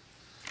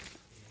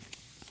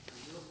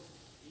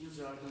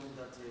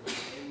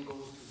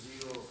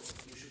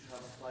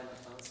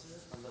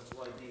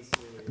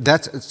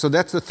 that's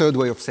the third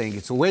way of saying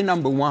it. So way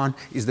number one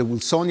is the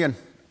Wilsonian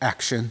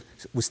action.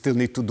 We still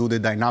need to do the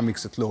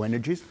dynamics at low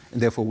energies,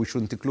 and therefore we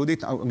shouldn't include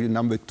it.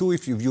 Number two,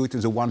 if you view it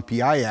as a 1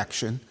 pi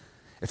action,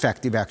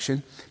 effective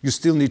action, you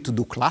still need to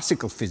do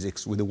classical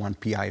physics with a 1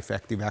 pi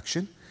effective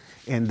action,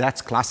 and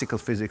that's classical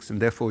physics,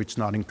 and therefore it's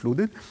not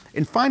included.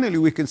 And finally,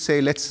 we can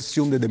say, let's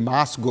assume that the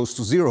mass goes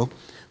to 0.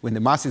 When the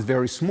mass is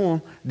very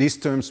small, these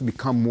terms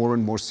become more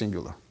and more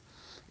singular,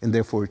 and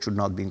therefore it should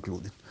not be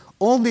included.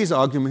 All these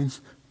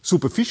arguments,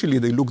 superficially,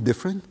 they look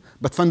different,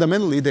 but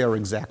fundamentally, they are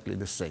exactly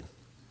the same.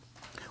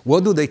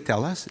 What do they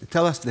tell us? They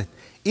tell us that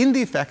in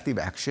the effective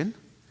action,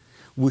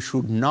 we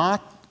should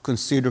not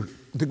consider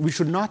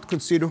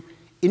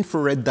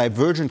infrared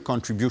divergent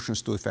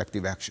contributions to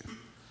effective action.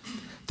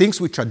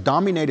 Things which are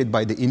dominated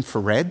by the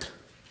infrared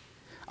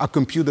are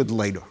computed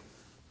later.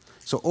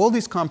 So all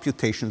these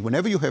computations,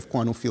 whenever you have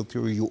quantum field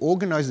theory, you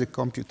organize the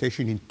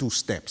computation in 2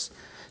 steps.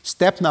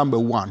 Step number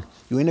 1,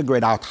 you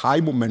integrate out high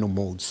momentum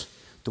modes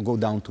to go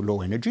down to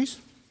low energies.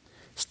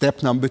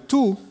 Step number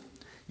 2,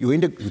 you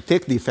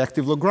take the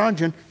effective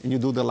Lagrangian and you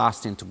do the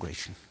last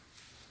integration.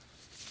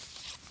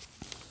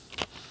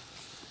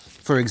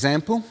 For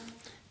example,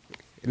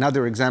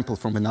 another example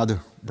from another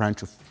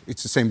branch of,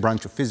 it's the same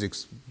branch of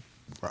physics,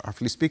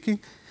 roughly speaking.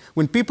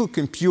 When people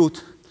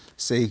compute,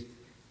 say,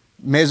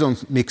 meson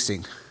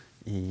mixing,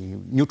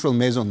 neutral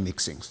meson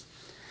mixings,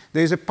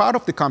 there is a part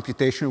of the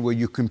computation where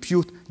you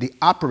compute the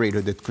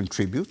operator that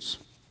contributes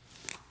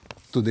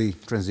to the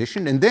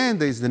transition, and then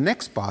there is the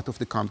next part of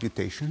the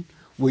computation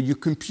where you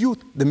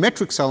compute the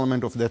matrix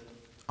element of that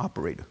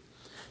operator.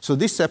 So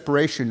this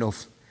separation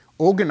of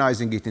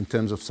organizing it in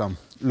terms of some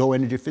low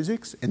energy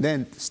physics, and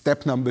then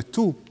step number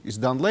 2 is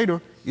done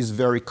later, is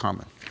very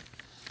common.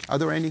 Are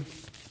there any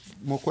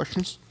more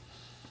questions?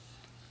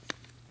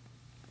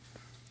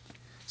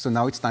 So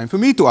now it's time for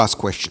me to ask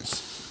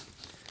questions.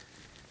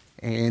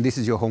 And this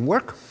is your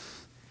homework.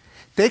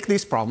 Take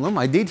this problem.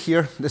 I did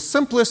here the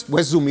simplest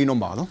West-Zumino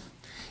model.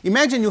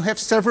 Imagine you have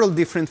several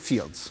different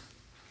fields.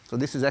 So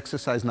this is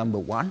exercise number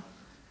 1.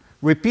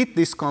 Repeat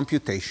this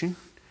computation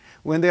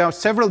when there are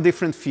several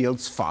different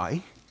fields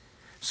phi.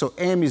 So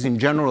M is in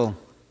general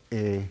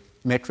a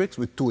matrix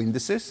with 2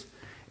 indices,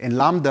 and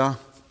lambda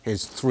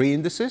has 3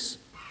 indices,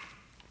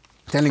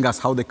 telling us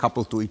how they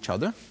couple to each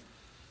other.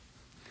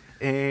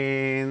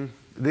 And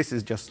this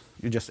is just,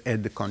 you just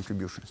add the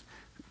contributions.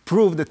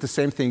 Prove that the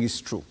same thing is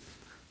true.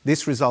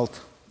 This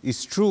result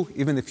is true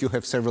even if you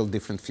have several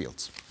different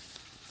fields.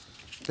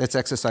 That's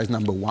exercise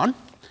number 1.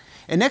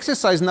 And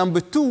exercise number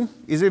 2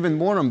 is even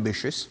more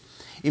ambitious.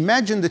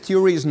 Imagine the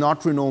theory is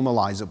not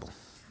renormalizable.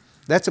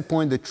 That's a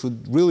point that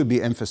should really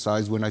be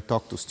emphasized when I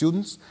talk to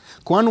students.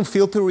 Quantum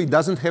field theory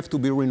doesn't have to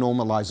be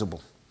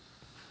renormalizable.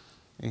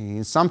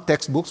 In some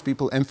textbooks,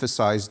 people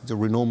emphasize the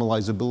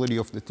renormalizability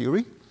of the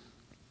theory.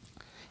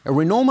 A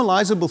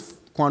renormalizable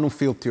quantum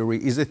field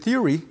theory is a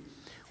theory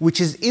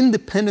which is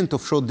independent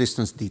of short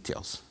distance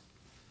details.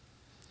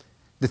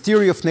 The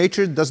theory of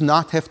nature does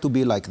not have to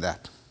be like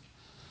that.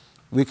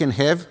 We can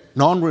have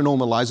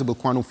non-renormalizable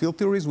quantum field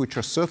theories which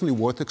are certainly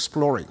worth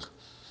exploring.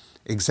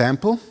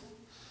 Example,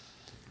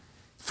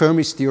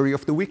 Fermi's theory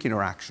of the weak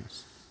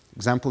interactions.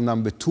 Example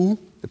number 2,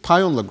 the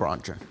pion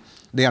Lagrangian.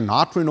 They are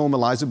not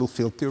renormalizable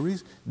field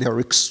theories. They are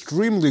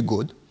extremely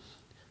good,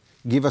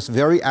 give us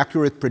very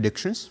accurate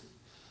predictions,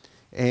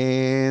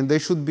 and they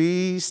should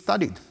be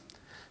studied.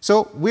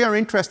 So we are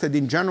interested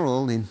in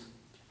general in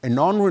a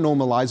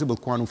non-renormalizable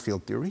quantum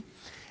field theory.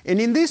 And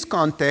in this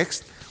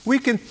context, we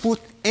can put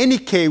any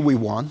k we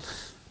want,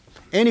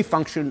 any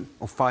function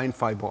of phi and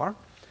phi bar,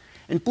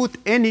 and put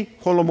any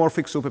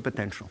holomorphic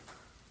superpotential.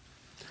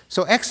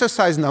 So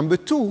exercise number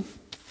 2,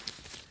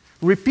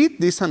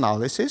 repeat this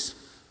analysis,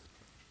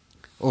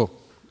 or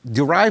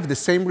derive the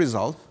same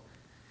result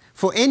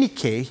for any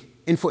k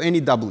and for any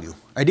w.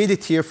 I did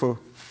it here for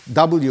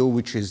w,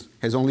 which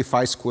has only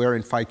phi square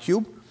and phi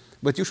cube,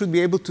 but you should be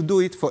able to do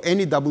it for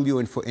any w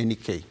and for any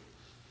k.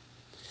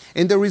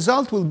 And the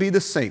result will be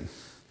the same.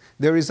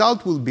 The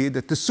result will be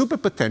that the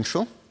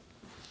superpotential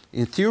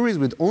in theories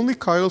with only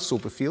chiral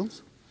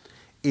superfields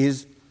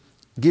is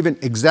given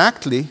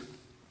exactly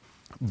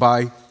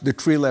by the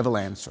tree-level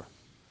answer.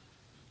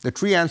 The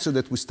tree answer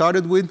that we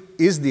started with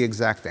is the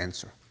exact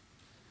answer.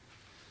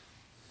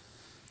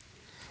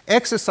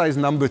 Exercise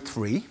number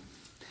 3,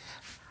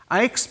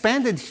 I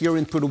expanded here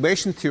in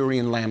perturbation theory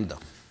in lambda.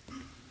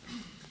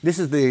 This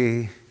is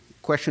the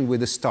question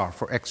with a star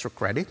for extra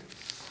credit.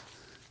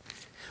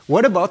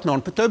 What about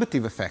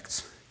non-perturbative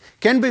effects?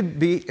 Can there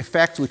be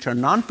effects which are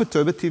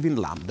non-perturbative in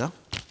lambda,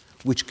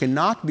 which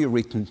cannot be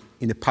written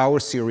in a power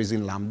series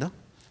in lambda,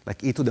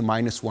 like e to the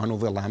minus 1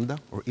 over lambda,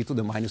 or e to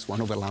the minus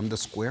 1 over lambda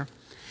square?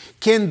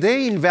 Can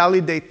they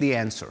invalidate the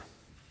answer?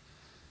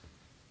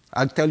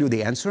 I'll tell you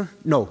the answer.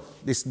 No,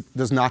 this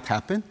does not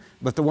happen,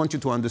 but I want you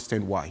to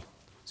understand why.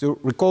 So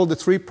recall the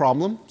 3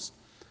 problems.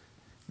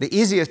 The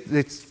easiest,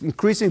 it's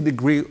increasing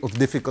degree of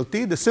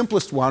difficulty. The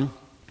simplest one,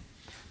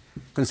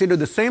 consider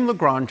the same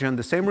Lagrangian,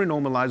 the same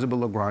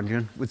renormalizable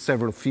Lagrangian with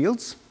several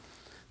fields.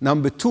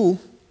 Number 2,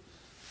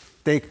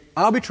 take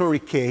arbitrary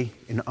k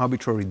and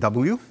arbitrary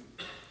w.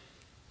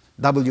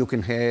 W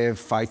can have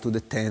 5 to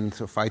the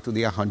 10th or 5 to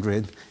the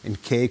 100,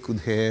 and k could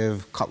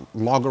have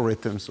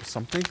logarithms or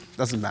something,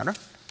 doesn't matter.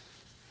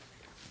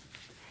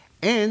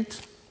 And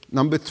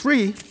number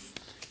 3,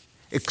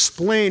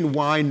 explain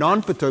why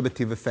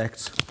non-perturbative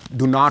effects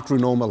do not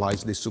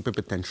renormalize this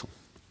superpotential.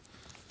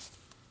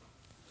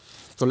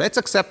 So let's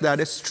accept that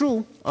as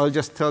true. I'll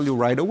just tell you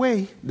right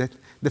away that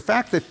the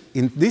fact that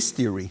in this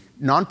theory,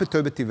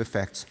 non-perturbative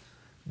effects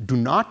do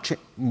not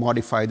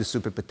modify the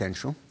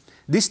superpotential,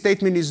 this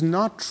statement is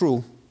not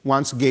true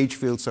once gauge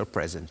fields are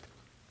present.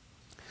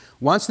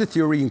 Once the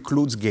theory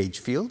includes gauge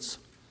fields,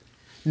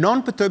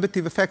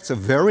 non-perturbative effects are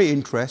very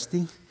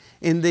interesting,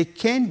 and they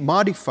can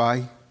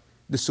modify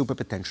the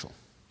superpotential.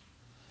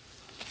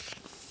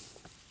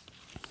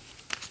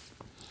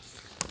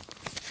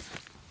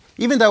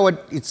 Even though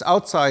it's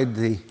outside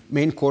the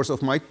main course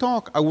of my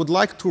talk, I would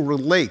like to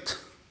relate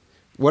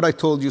what I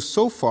told you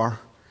so far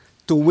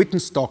to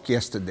Witten's talk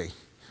yesterday,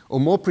 or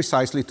more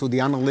precisely to the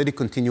analytic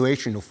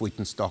continuation of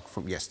Witten's talk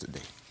from yesterday.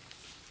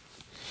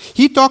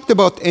 He talked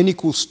about n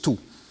equals 2.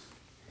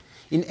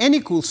 In n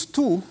equals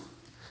 2,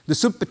 the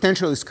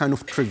superpotential is kind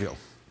of trivial.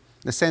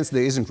 In a sense,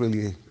 there isn't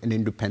really an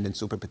independent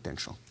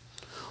superpotential.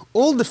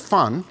 All the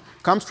fun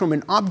comes from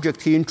an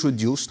object he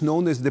introduced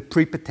known as the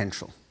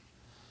prepotential.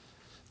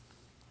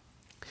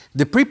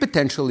 The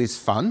prepotential is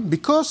fun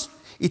because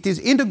it is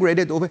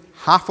integrated over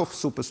half of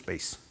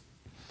superspace.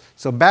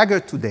 So Bagger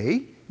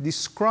today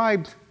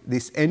described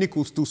this n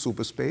equals 2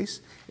 superspace,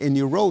 and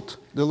he wrote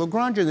the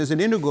Lagrangian as an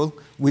integral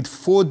with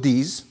 4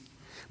 d's,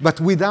 but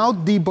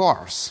without d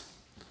bars.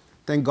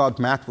 Thank God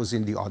Matt was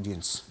in the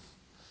audience.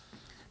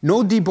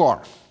 No d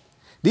bar.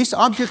 This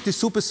object is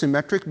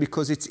supersymmetric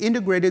because it's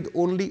integrated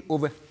only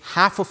over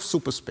half of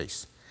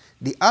superspace.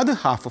 The other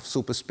half of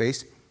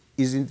superspace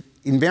is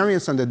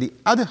invariance under the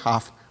other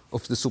half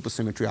of the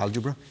supersymmetry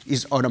algebra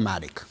is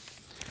automatic.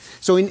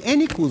 So in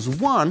n equals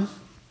 1,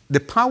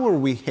 the power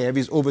we have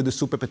is over the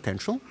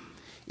superpotential.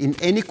 In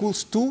n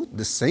equals 2,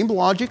 the same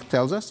logic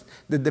tells us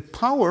that the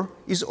power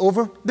is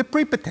over the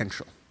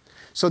prepotential.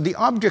 So the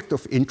object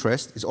of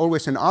interest is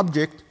always an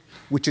object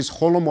which is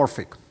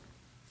holomorphic.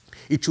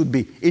 It should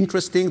be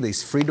interesting.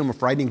 There's freedom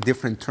of writing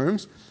different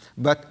terms,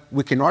 but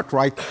we cannot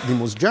write the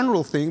most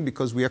general thing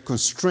because we are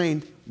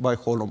constrained by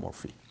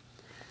holomorphy.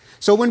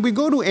 So when we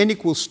go to n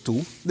equals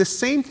 2, the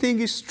same thing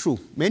is true.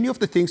 Many of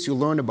the things you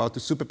learn about the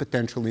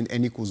superpotential in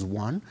n equals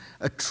 1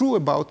 are true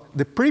about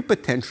the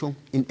prepotential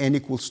in n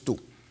equals 2.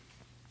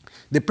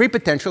 The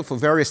prepotential, for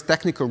various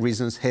technical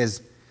reasons,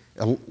 has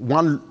a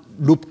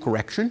one-loop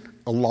correction,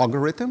 a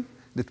logarithm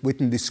that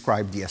Witten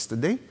described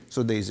yesterday.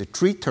 So there is a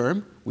tree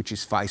term, which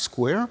is phi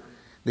square.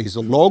 There is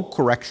a log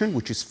correction,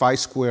 which is phi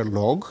square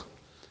log.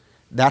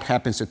 That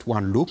happens at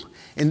one loop.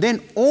 And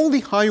then all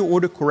the higher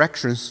order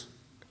corrections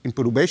in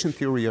perturbation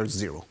theory are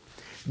 0.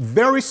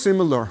 Very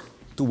similar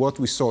to what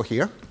we saw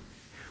here,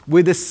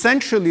 with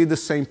essentially the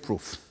same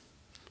proof.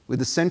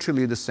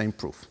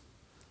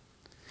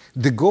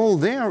 The goal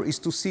there is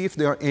to see if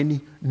there are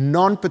any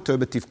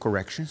non-perturbative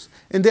corrections,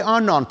 and there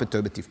are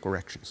non-perturbative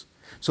corrections.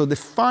 So the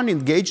fun in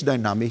gauge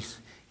dynamics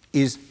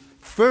is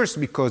first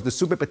because the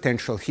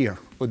superpotential here,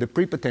 or the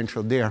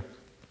prepotential there,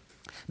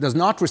 does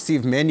not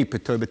receive many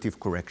perturbative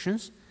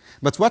corrections,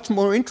 but what's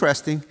more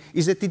interesting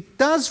is that it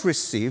does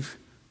receive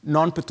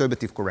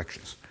non-perturbative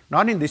corrections.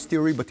 Not in this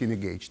theory, but in the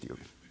gauge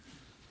theory.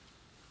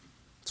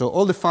 So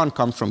all the fun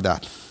comes from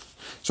that.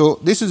 So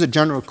this is a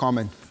general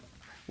comment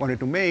I wanted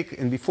to make.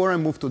 And before I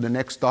move to the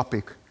next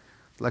topic,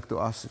 I'd like to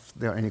ask if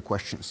there are any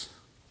questions.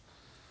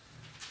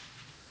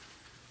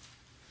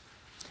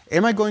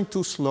 Am I going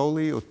too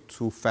slowly or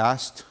too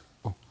fast?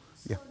 Oh,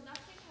 yeah. So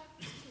nothing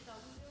happens to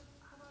W,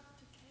 how about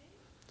to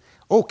K?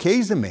 Oh, K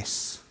is a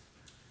mess.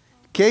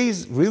 K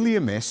is really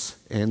a mess,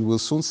 and we'll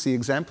soon see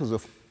examples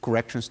of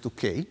corrections to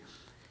K.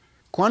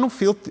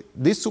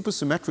 These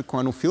supersymmetric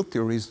quantum field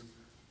theories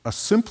are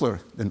simpler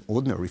than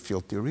ordinary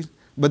field theories,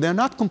 but they're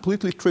not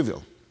completely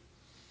trivial.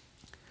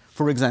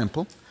 For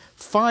example,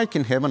 phi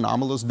can have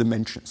anomalous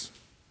dimensions.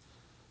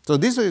 So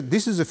this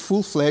is a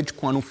full-fledged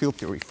quantum field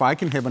theory. Phi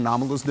can have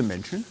anomalous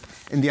dimension,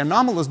 and the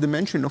anomalous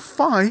dimension of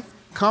phi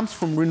comes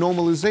from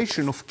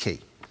renormalization of K.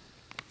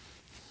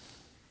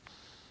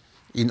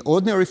 In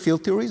ordinary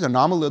field theories,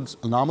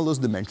 anomalous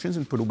dimensions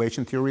in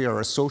perturbation theory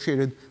are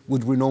associated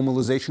with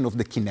renormalization of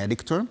the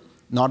kinetic term,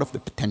 not of the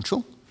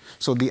potential.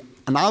 So the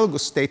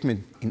analogous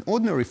statement in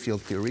ordinary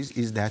field theories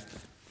is that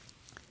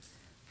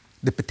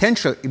the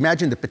potential,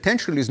 imagine the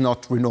potential is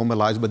not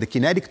renormalized, but the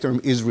kinetic term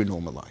is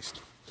renormalized.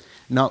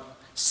 Now,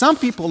 some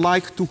people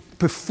like to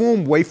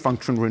perform wave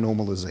function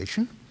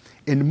renormalization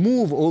and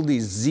move all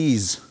these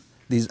z's,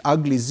 these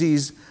ugly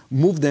z's,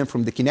 move them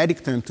from the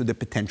kinetic term to the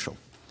potential.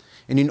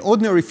 And in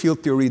ordinary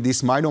field theory,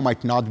 this might or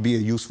might not be a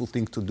useful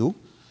thing to do.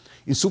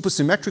 In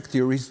supersymmetric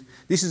theories,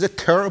 this is a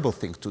terrible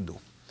thing to do.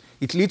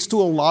 It leads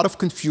to a lot of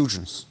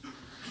confusions.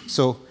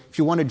 So if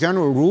you want a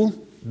general rule,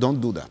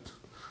 don't do that.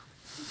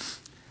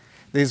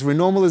 There's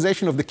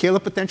renormalization of the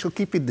Kähler potential,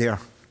 keep it there.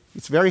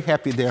 It's very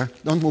happy there,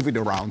 don't move it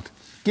around.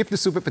 keep the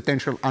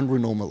superpotential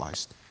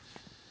unrenormalized.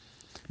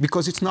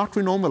 Because it's not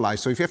renormalized,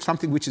 so if you have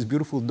something which is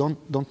beautiful,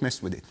 don't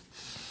mess with it.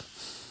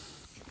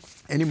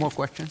 Any more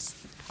questions?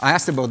 I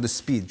asked about the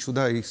speed. Should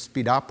I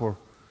speed up or?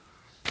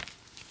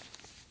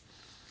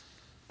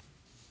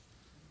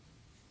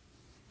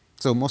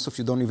 So most of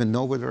you don't even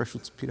know whether I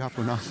should speed up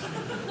or not.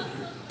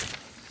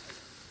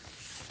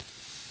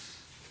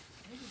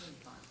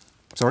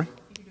 Sorry?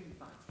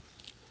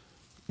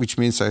 Which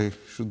means I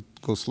should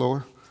go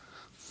slower?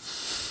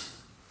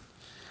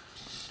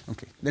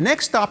 Okay. The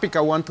next topic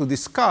I want to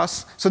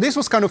discuss, so this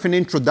was kind of an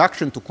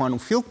introduction to quantum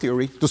field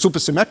theory, to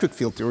supersymmetric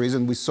field theories,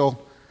 and we saw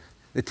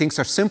that things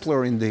are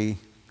simpler in the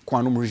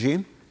quantum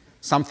regime.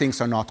 Some things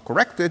are not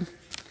corrected.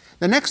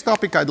 The next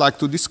topic I'd like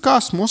to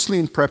discuss, mostly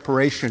in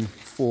preparation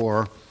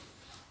for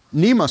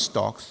Nima's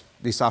talks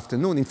this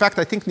afternoon. In fact,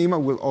 I think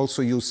Nima will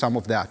also use some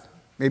of that.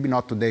 Maybe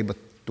not today, but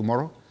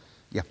tomorrow.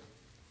 Yeah.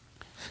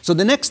 So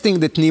the next thing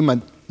that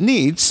Nima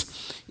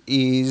needs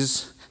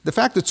is the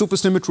fact that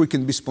supersymmetry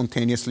can be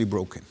spontaneously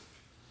broken.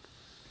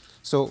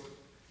 So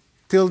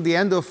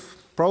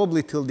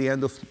probably till the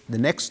end of the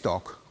next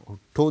talk, or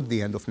toward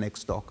the end of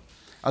next talk,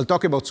 I'll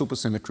talk about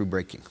supersymmetry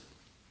breaking.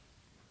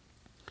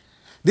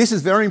 This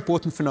is very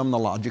important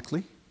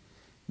phenomenologically,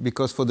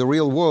 because for the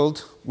real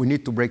world, we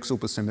need to break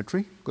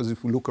supersymmetry, because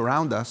if we look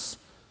around us,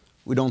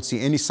 we don't see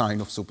any sign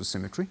of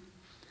supersymmetry.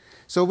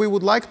 So we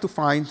would like to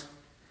find,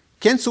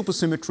 can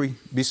supersymmetry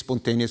be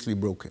spontaneously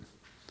broken?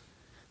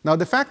 Now,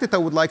 the fact that I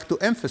would like to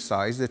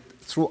emphasize that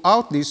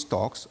throughout these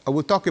talks, I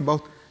will talk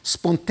about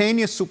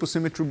spontaneous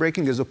supersymmetry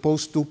breaking as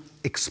opposed to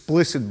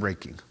explicit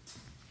breaking.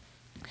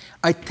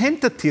 I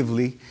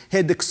tentatively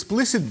had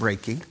explicit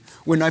breaking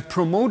when I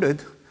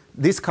promoted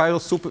these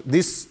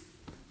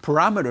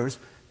parameters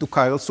to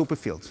chiral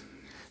superfields.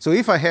 So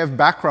if I have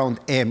background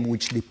M,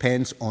 which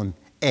depends on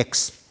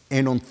X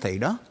and on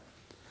theta,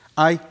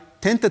 I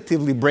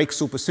tentatively break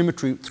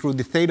supersymmetry through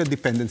the theta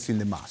dependence in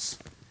the mass.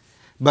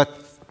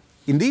 But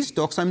in these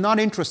talks, I'm not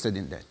interested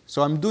in that.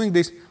 So I'm doing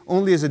this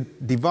only as a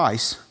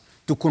device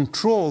to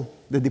control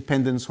the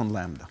dependence on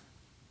lambda.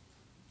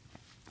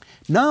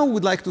 Now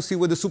we'd like to see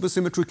whether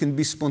supersymmetry can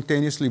be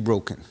spontaneously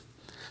broken.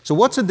 So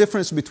what's the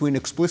difference between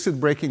explicit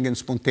breaking and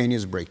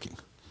spontaneous breaking?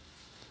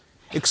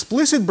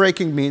 Explicit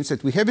breaking means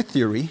that we have a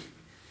theory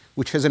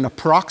which has an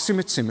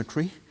approximate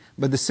symmetry,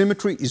 but the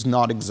symmetry is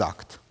not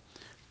exact.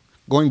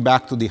 Going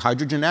back to the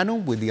hydrogen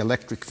atom with the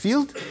electric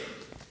field,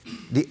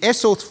 the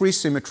SO3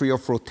 symmetry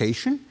of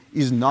rotation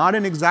is not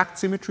an exact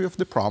symmetry of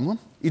the problem.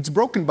 It's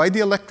broken by the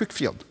electric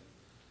field.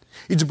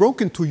 It's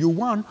broken to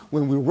U1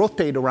 when we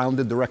rotate around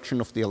the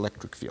direction of the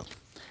electric field.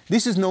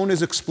 This is known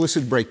as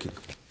explicit breaking.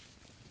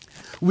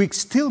 We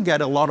still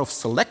get a lot of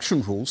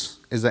selection rules,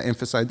 as I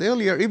emphasized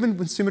earlier, even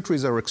when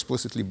symmetries are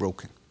explicitly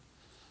broken.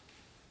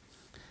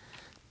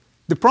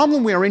 The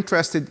problem we are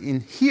interested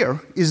in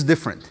here is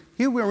different.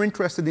 Here we are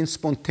interested in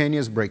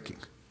spontaneous breaking.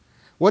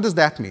 What does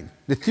that mean?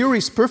 The theory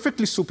is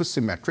perfectly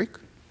supersymmetric.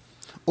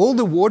 All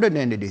the ordered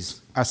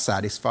entities are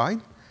satisfied,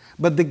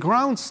 but the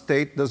ground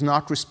state does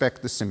not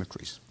respect the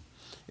symmetries.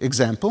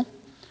 Example,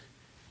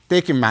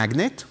 take a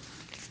magnet.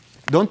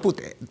 Don't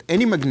put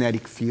any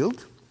magnetic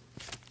field.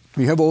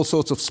 We have all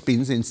sorts of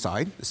spins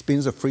inside. The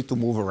spins are free to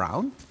move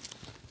around.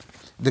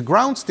 The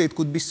ground state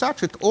could be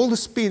such that all the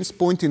spins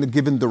point in a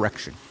given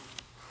direction.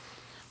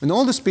 When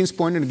all the spins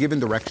point in a given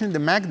direction, the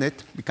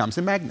magnet becomes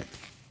a magnet.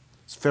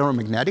 It's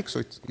ferromagnetic, so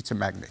it's a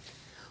magnet.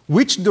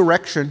 Which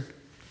direction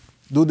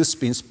do the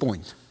spins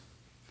point?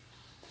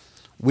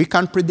 We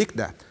can't predict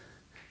that.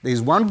 There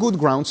is one good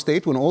ground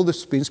state when all the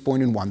spins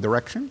point in one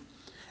direction,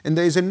 and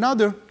there is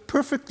another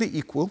perfectly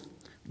equal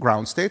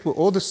ground state where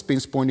all the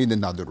spins point in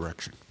another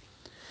direction.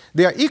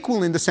 They are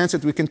equal in the sense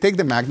that we can take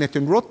the magnet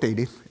and rotate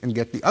it and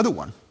get the other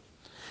one.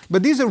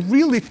 But these are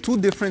really two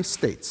different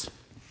states.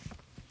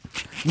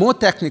 More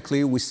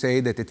technically, we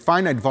say that at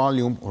finite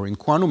volume, or in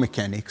quantum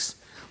mechanics,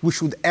 we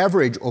should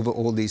average over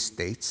all these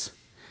states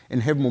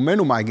and have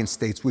momentum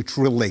eigenstates which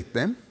relate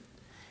them.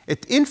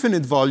 At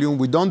infinite volume,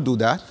 we don't do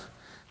that.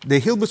 The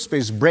Hilbert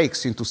space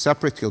breaks into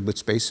separate Hilbert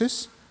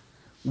spaces,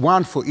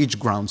 one for each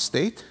ground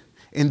state,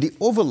 and the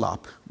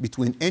overlap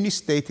between any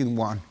state in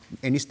one,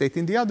 any state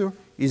in the other,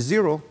 is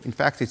 0. In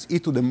fact, it's e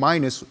to the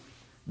minus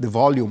the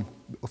volume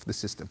of the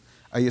system.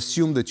 I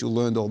assume that you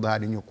learned all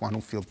that in your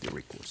quantum field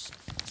theory course.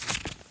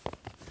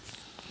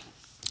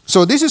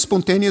 So this is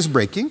spontaneous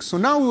breaking. So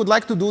now we would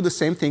like to do the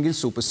same thing in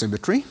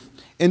supersymmetry,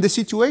 and the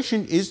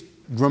situation is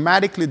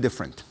dramatically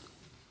different.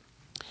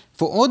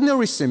 For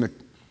ordinary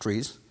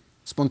symmetries,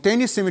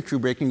 spontaneous symmetry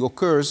breaking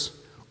occurs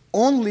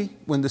only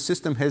when the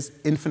system has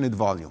infinite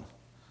volume.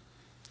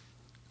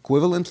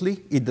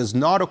 Equivalently, it does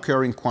not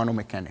occur in quantum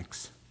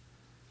mechanics.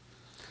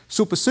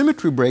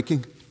 Supersymmetry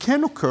breaking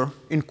can occur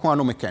in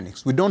quantum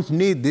mechanics. We don't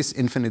need this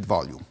infinite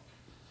volume.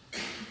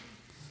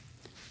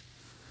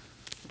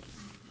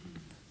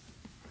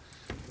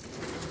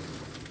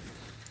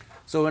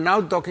 So we're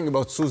now talking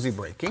about SUSY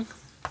breaking.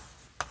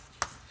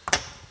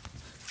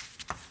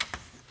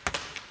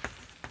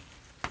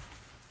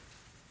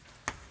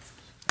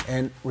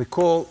 And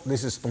recall,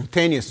 this is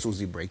spontaneous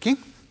SUSY breaking.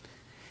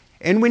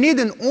 And we need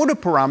an order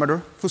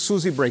parameter for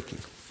SUSY breaking.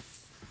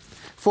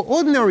 For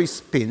ordinary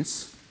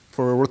spins,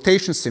 for a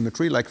rotation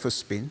symmetry, like for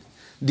spin,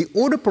 the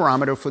order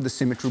parameter for the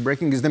symmetry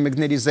breaking is the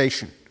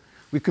magnetization.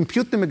 We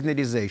compute the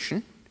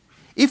magnetization.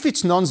 If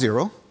it's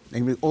non-zero,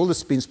 namely all the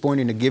spins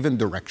point in a given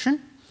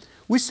direction,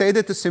 we say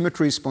that the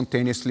symmetry is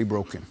spontaneously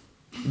broken.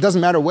 It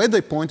doesn't matter where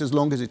they point as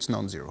long as it's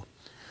non-zero.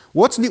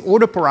 What's the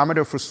order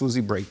parameter for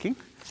SUSY breaking?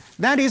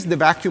 That is the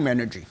vacuum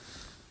energy.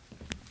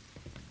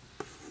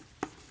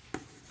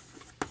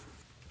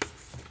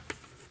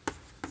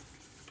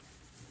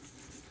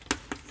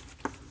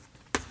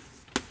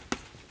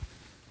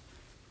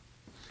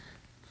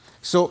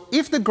 So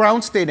if the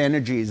ground state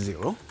energy is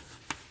 0,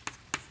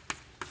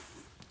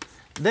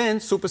 then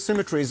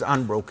supersymmetry is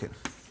unbroken.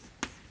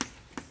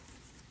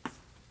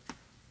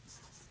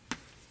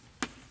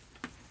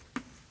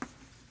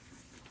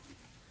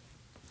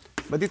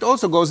 But it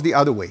also goes the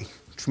other way,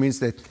 which means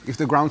that if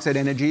the ground state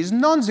energy is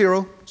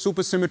non-zero,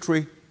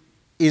 supersymmetry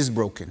is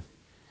broken.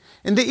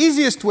 And the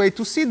easiest way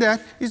to see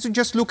that is to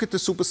just look at the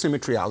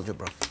supersymmetry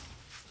algebra.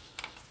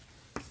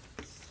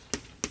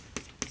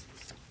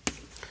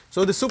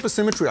 So the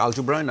supersymmetry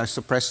algebra, and I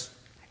suppress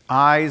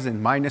i's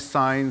and minus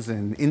signs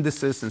and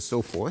indices and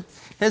so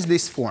forth, has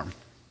this form.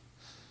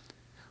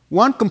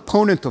 One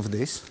component of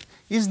this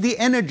is the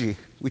energy,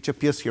 which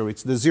appears here.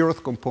 It's the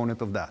 0th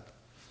component of that.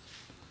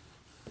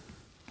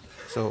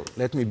 So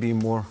let me be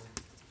more,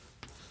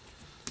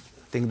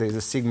 I think there's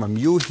a sigma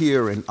mu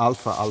here and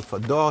alpha alpha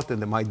dot,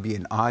 and there might be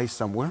an I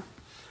somewhere.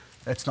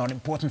 That's not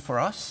important for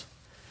us.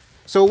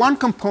 So one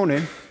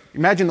component,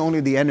 imagine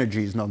only the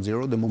energy is not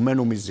 0, the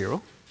momentum is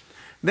 0.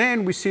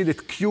 Then we see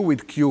that Q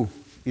with Q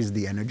is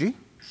the energy.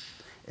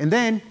 And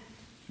then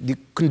the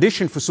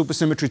condition for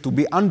supersymmetry to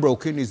be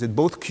unbroken is that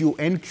both Q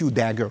and Q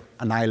dagger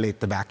annihilate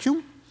the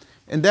vacuum.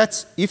 And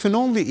that's if and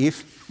only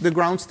if the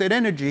ground state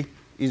energy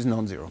is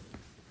non-zero.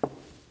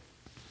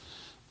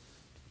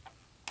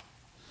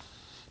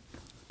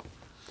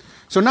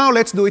 So now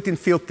let's do it in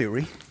field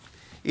theory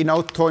in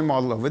our toy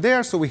model over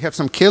there. So we have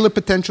some scalar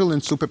potential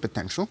and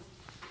superpotential.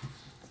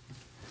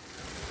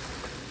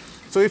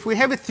 So if we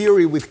have a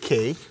theory with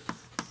K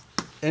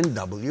and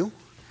W,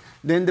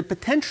 then the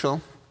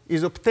potential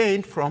is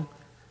obtained from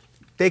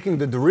taking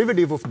the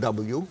derivative of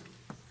W,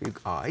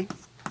 fig I,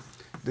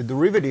 the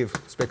derivative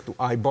with respect to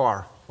I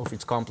bar of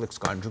its complex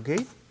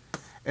conjugate,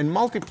 and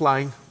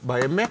multiplying by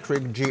a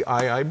metric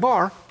GII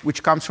bar,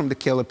 which comes from the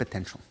scalar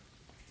potential,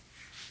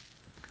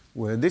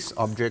 where this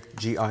object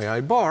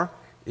GII bar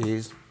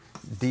is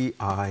di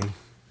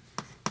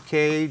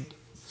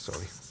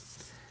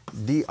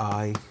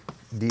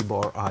d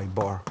bar I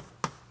bar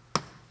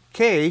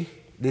k.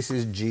 This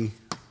is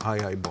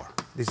GII bar.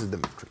 This is the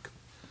metric.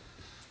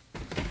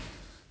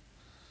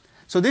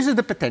 So this is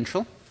the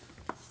potential.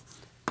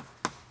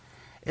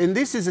 And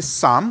this is a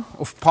sum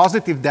of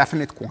positive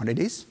definite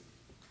quantities,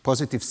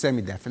 positive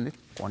semi-definite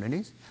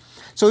quantities.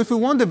 So if we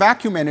want the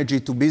vacuum energy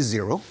to be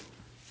 0,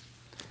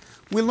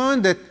 we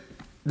learned that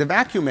the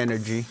vacuum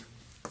energy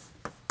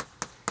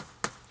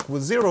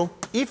was 0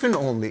 if and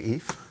only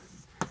if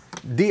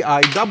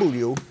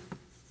diw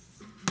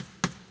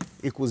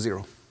equals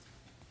 0.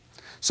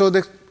 So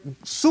the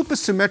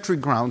supersymmetric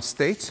ground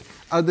states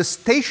are the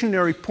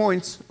stationary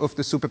points of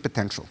the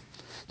superpotential.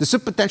 The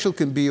superpotential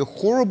can be a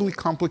horribly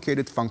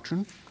complicated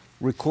function.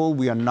 Recall,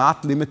 we are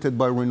not limited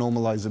by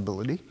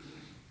renormalizability.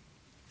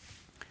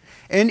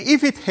 And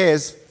if it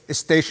has a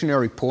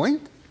stationary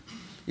point,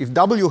 if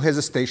W has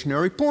a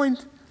stationary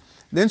point,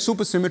 then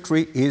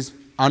supersymmetry is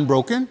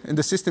unbroken, and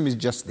the system is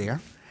just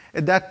there.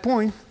 At that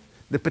point,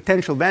 the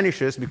potential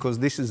vanishes because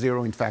this is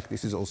 0. In fact,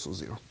 this is also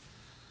 0.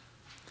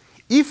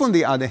 If, on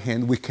the other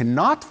hand, we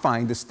cannot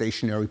find a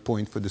stationary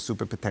point for the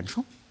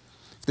superpotential,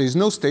 if there is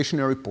no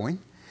stationary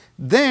point,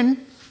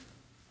 then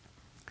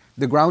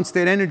the ground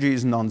state energy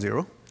is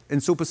non-zero,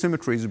 and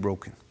supersymmetry is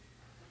broken.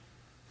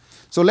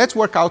 So let's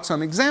work out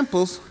some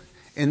examples,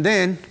 and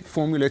then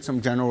formulate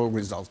some general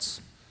results.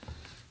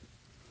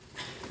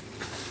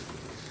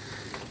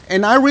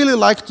 And I really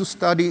like to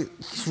study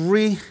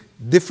 3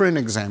 different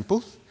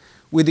examples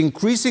with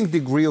increasing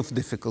degree of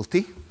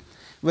difficulty.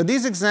 But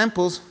these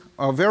examples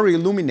are very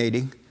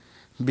illuminating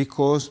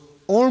because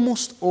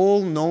almost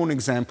all known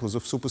examples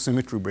of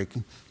supersymmetry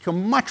breaking are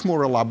much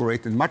more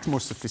elaborate and much more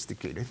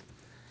sophisticated.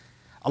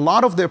 A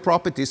lot of their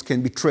properties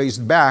can be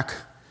traced back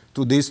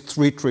to these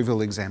 3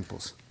 trivial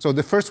examples. So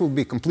the first will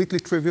be completely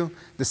trivial,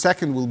 the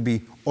second will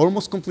be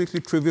almost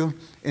completely trivial,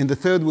 and the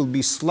third will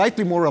be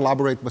slightly more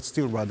elaborate but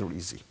still rather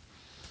easy.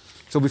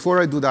 So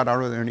before I do that,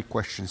 are there any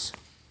questions?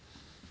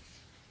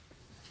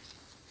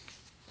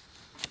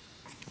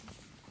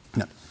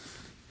 No.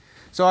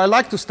 So I'd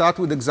like to start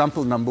with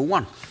example number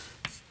 1.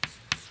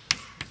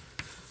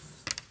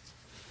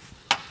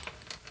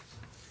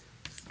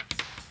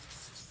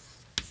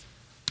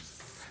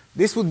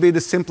 This would be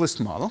the simplest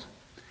model.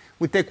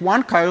 We take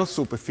one chiral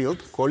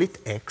superfield, call it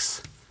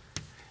X,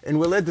 and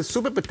we'll let the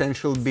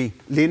superpotential be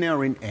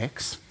linear in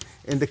X,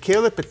 and the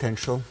scalar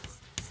potential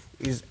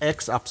is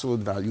X absolute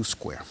value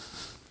square.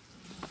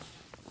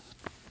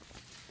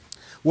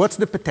 What's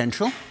the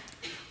potential?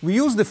 we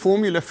use the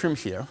formula from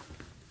here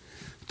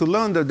to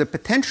learn that the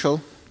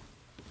potential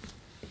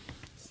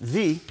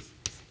V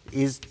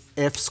is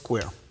F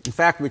squared. In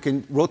fact, we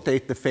can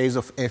rotate the phase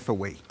of F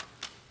away.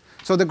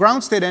 So the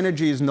ground state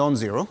energy is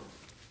non-zero.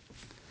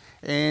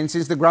 And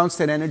since the ground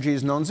state energy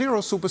is non-zero,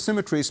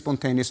 supersymmetry is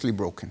spontaneously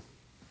broken.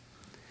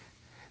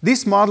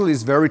 This model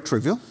is very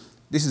trivial.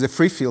 This is a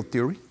free field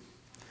theory.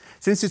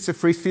 Since it's a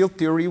free field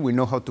theory, we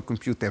know how to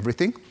compute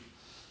everything.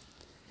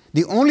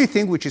 The only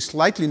thing which is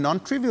slightly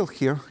non-trivial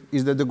here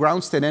is that the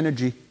ground state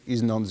energy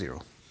is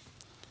non-zero.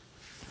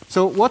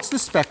 So what's the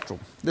spectrum?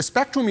 The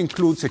spectrum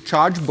includes a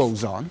charged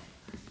boson,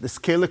 the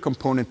scalar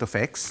component of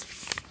X.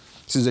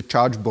 This is a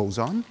charged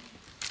boson.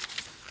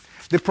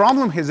 The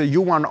problem has a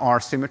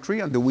U1R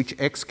symmetry under which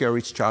X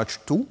carries charge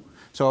 2.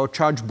 So our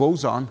charged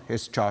boson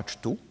has charge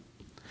 2.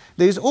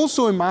 There is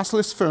also a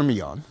massless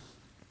fermion.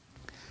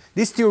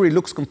 This theory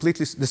looks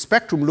completely, the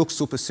spectrum looks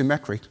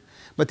supersymmetric,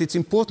 but it's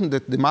important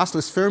that the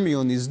massless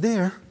fermion is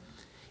there.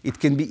 It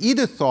can be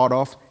either thought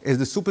of as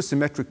the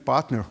supersymmetric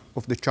partner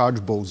of the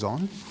charged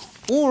boson,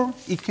 or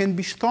it can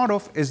be thought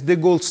of as the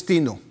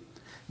Goldstino,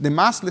 the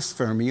massless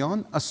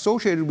fermion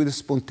associated with the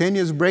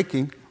spontaneous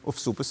breaking of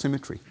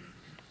supersymmetry.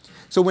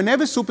 So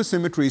whenever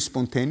supersymmetry is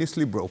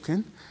spontaneously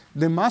broken,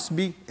 there must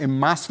be a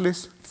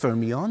massless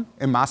fermion,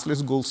 a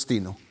massless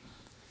Goldstino,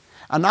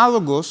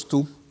 analogous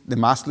to the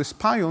massless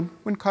pion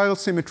when chiral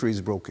symmetry is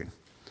broken,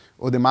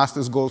 or the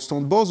massless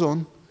Goldstone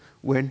boson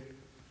when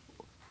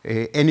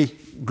any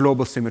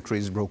global symmetry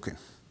is broken.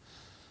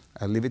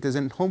 I'll leave it as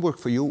a homework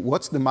for you.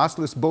 What's the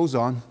massless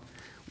boson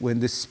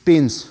when the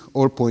spins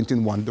all point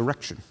in one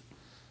direction?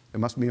 There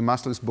must be a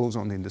massless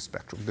boson in the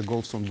spectrum, the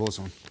Goldstone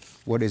boson.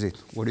 What is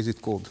it? What is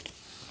it called?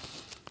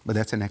 But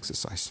that's an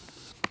exercise.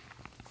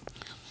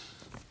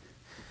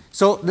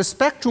 So the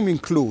spectrum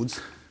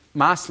includes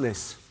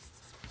massless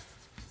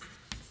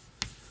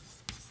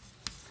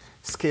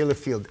scalar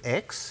field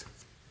X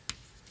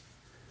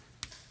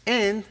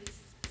and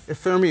a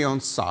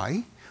fermion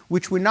psi,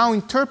 which we now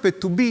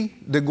interpret to be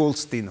the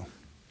Goldstino.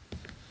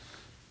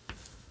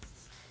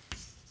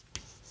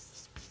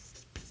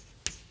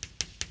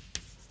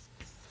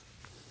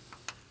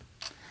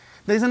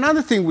 There's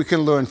another thing we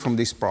can learn from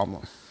this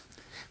problem.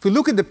 If we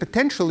look at the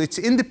potential, it's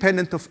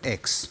independent of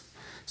X.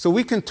 So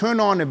we can turn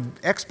on an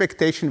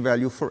expectation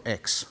value for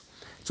X.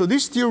 So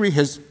this theory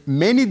has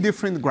many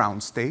different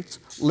ground states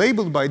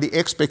labeled by the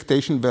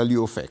expectation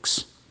value of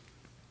X.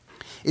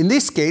 In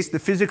this case, the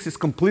physics is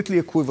completely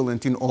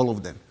equivalent in all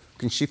of them. You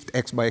can shift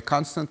X by a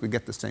constant, we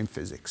get the same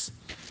physics.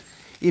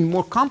 In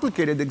more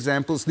complicated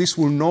examples, this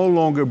will no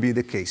longer be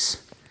the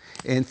case.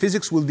 And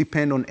physics will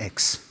depend on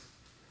X.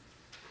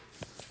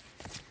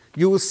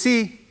 You will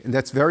see, and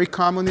that's very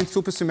common in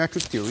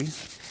supersymmetric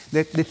theories,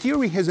 that the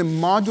theory has a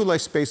moduli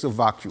space of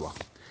vacua.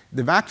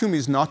 The vacuum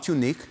is not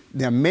unique.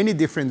 There are many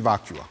different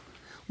vacua.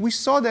 We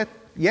saw that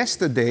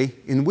yesterday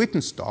in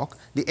Wittenstock.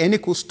 The n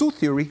equals 2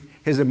 theory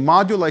has a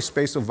moduli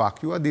space of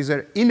vacua. These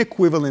are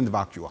inequivalent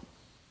vacua.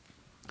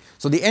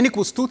 So the n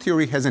equals 2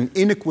 theory has an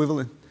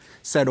inequivalent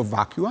set of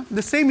vacua.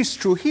 The same is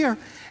true here,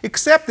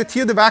 except that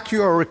here the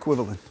vacua are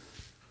equivalent.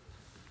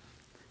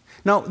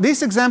 Now,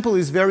 this example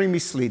is very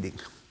misleading.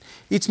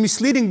 It's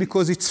misleading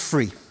because it's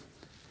free.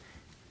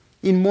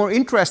 In more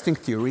interesting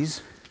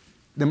theories,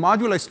 the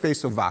moduli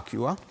space of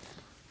vacua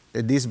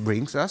that this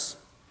brings us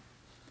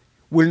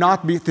will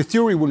not be, the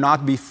theory will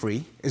not be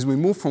free. As we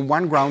move from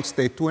one ground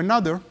state to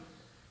another,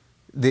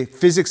 the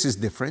physics is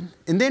different.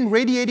 And then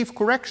radiative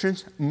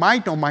corrections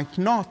might or might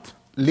not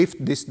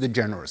lift this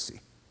degeneracy.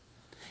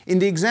 In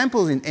the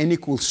examples in n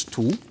equals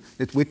 2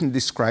 that Witten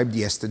described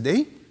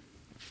yesterday,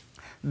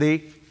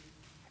 the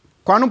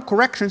quantum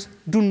corrections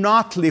do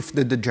not lift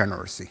the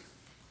degeneracy.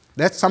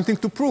 That's something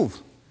to prove.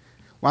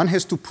 One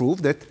has to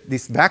prove that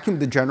this vacuum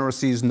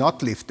degeneracy is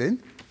not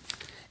lifted,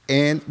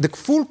 and the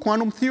full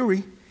quantum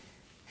theory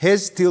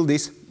has still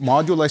this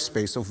moduli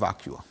space of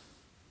vacua.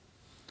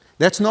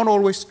 That's not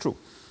always true.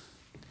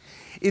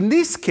 In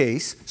this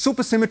case,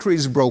 supersymmetry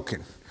is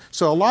broken.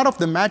 So a lot of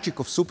the magic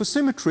of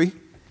supersymmetry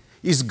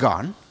is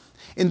gone,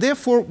 and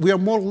therefore we are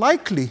more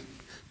likely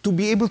to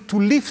be able to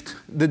lift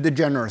the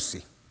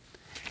degeneracy.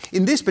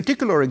 In this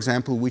particular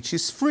example, which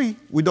is free,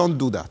 we don't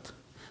do that.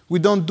 We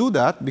don't do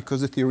that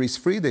because the theory is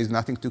free, there is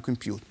nothing to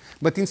compute.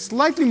 But in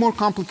slightly more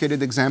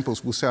complicated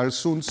examples, which I'll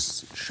soon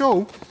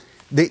show,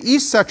 there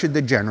is such a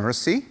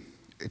degeneracy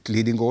at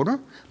leading order,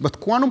 but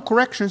quantum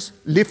corrections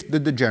lift the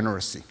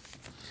degeneracy.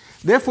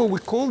 Therefore, we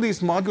call this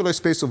moduli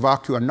space of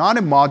vacua not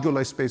a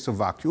moduli space of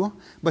vacua,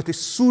 but a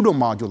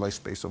pseudo-moduli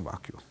space of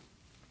vacua.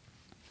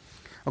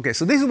 Okay,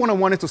 so this is what I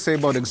wanted to say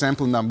about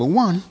example number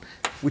 1,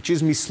 which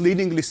is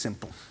misleadingly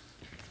simple.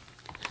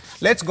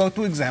 Let's go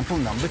to example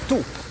number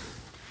 2.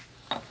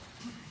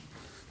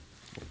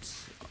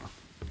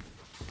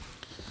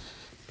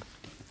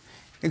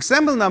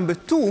 Example number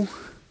 2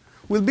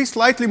 will be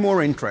slightly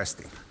more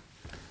interesting.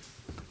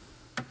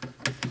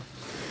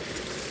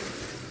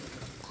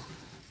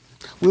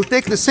 We'll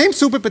take the same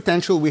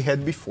superpotential we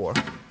had before,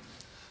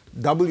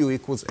 W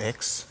equals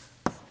X,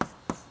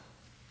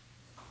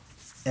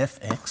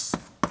 Fx,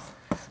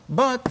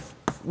 but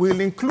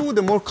we'll include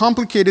a more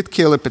complicated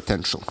Kähler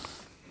potential.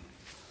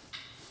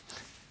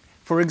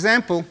 For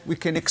example, we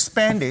can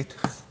expand it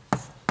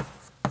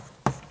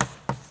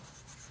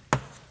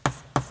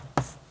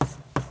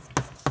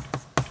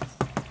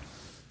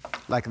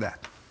like that.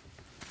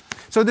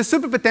 So the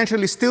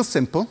superpotential is still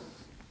simple.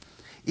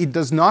 It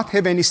does not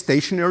have any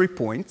stationary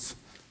points.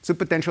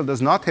 Superpotential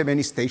does not have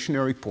any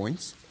stationary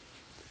points.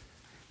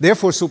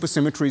 Therefore,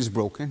 supersymmetry is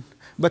broken.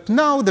 But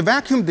now the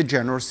vacuum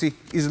degeneracy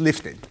is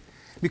lifted.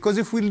 Because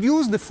if we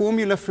use the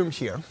formula from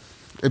here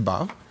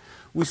above,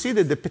 we see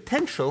that the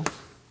potential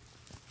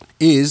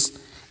is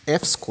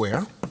f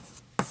squared.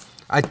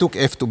 I took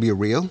f to be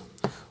real.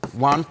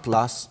 1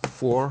 plus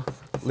 4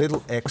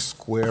 little x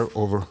squared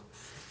over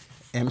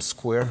m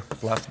squared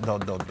plus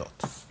dot, dot,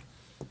 dot.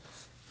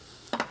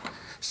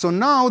 So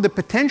now the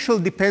potential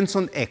depends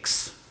on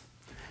x.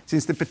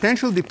 Since the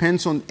potential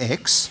depends on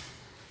x,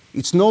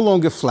 it's no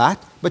longer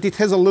flat, but it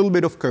has a little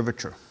bit of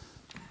curvature.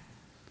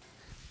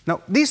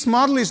 Now, this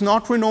model is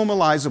not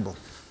renormalizable.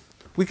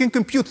 We can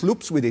compute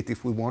loops with it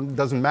if we want. It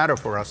doesn't matter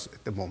for us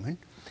at the moment.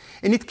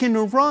 And it can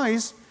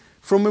arise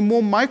from a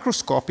more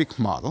microscopic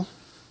model,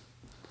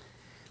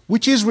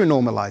 which is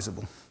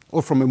renormalizable,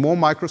 or from a more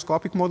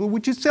microscopic model,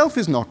 which itself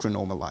is not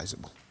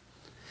renormalizable.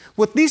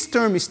 What this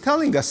term is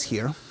telling us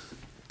here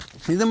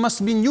is there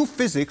must be new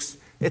physics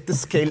at the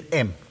scale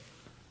m.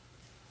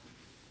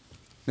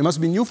 There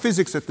must be new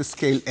physics at the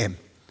scale m.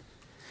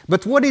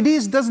 But what it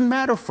is doesn't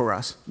matter for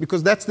us,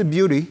 because that's the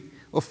beauty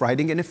of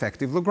writing an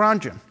effective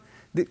Lagrangian.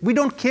 We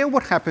don't care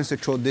what happens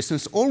at short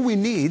distance. All we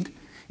need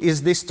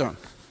is this term.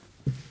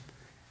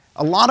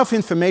 A lot of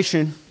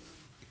information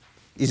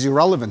is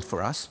irrelevant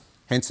for us,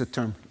 hence the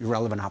term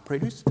irrelevant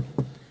operators.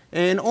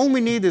 And all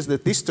we need is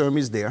that this term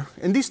is there.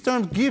 And this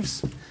term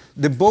gives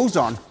the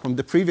boson from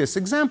the previous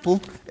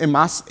example a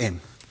mass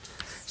m.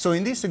 So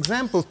in this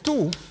example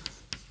 2,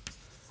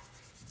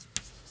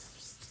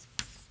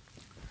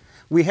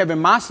 we have a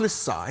massless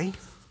psi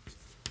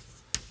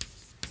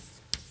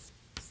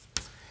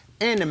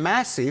and a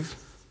massive.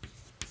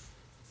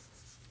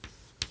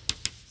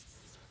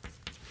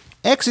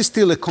 X is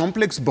still a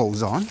complex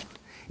boson.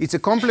 It's a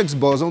complex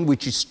boson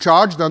which is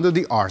charged under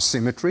the R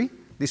symmetry.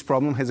 This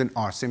problem has an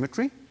R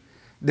symmetry.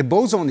 The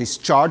boson is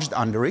charged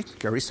under it,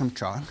 carries some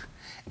charge.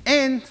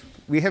 And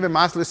we have a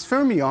massless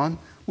fermion,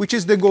 which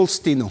is the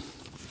Goldstino.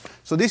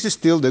 So this is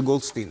still the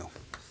Goldstino.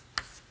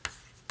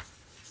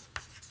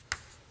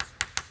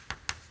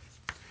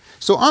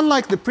 So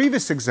unlike the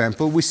previous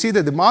example, we see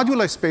that the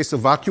moduli space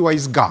of vacua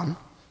is gone.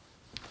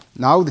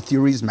 Now the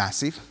theory is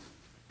massive.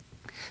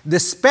 The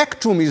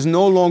spectrum is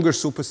no longer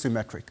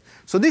supersymmetric.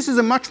 So this is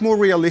a much more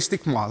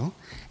realistic model.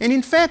 And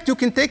in fact, you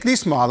can take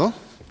this model,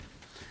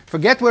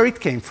 forget where it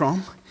came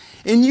from,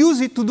 and use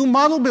it to do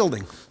model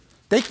building.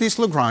 Take this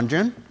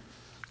Lagrangian,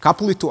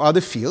 couple it to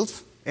other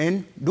fields,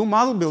 and do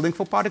model building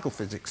for particle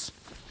physics.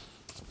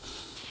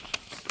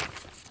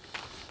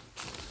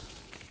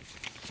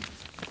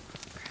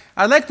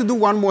 I'd like to do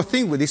one more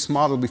thing with this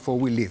model before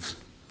we leave.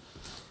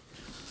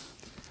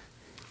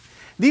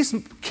 This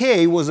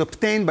K was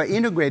obtained by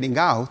integrating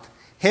out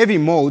heavy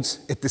modes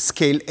at the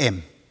scale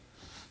m.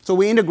 So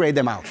we integrate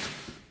them out.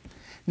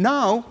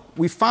 Now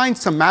we find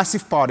some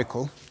massive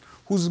particle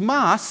whose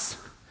mass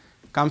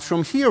comes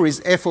from here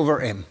is f over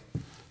m.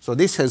 So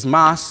this has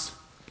mass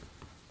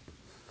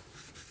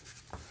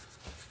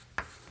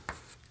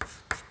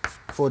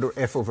for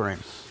f over m.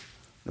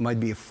 There might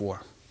be a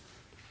 4.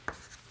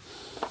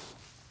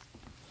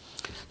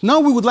 Now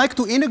we would like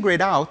to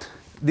integrate out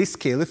this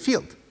scalar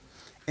field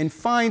and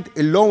find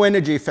a low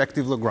energy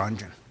effective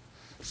Lagrangian.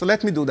 So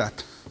let me do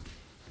that.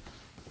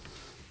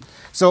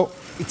 So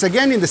it's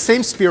again in the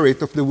same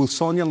spirit of the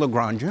Wilsonian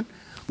Lagrangian.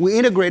 We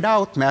integrate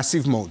out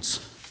massive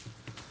modes.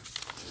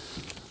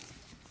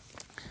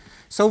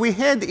 So we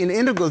had in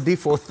integral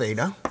d4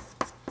 theta.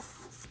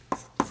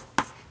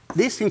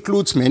 This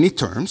includes many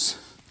terms.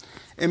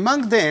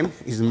 Among them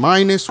is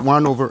minus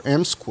 1 over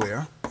m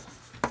squared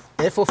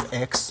f of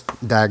x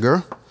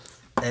dagger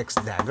x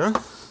dagger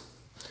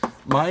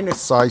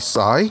minus psi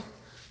psi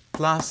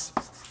plus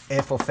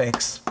f of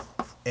x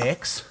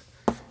x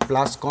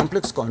plus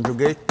complex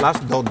conjugate plus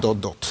dot dot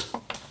dot.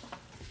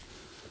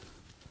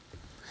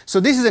 So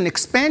this is an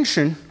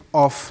expansion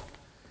of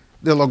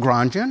the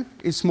Lagrangian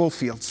in small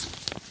fields.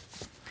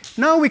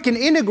 Now we can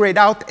integrate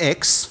out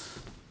x,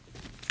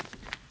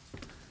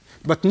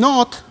 but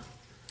not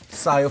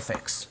psi of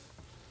x.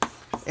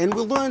 And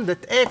we'll learn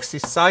that x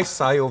is psi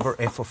psi over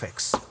f of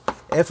x.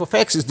 F of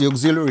x is the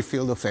auxiliary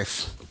field of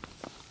f.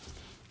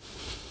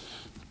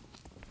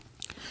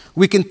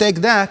 We can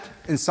take that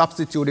and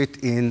substitute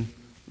it in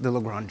the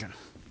Lagrangian.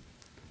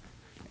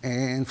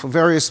 And for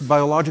various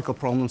biological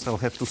problems, I'll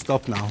have to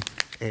stop now,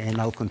 and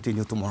I'll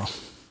continue tomorrow.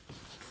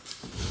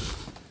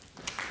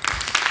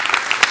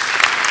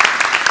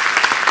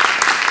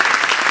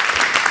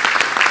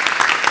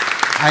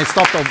 I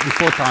stopped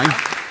before time.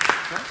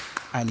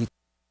 I need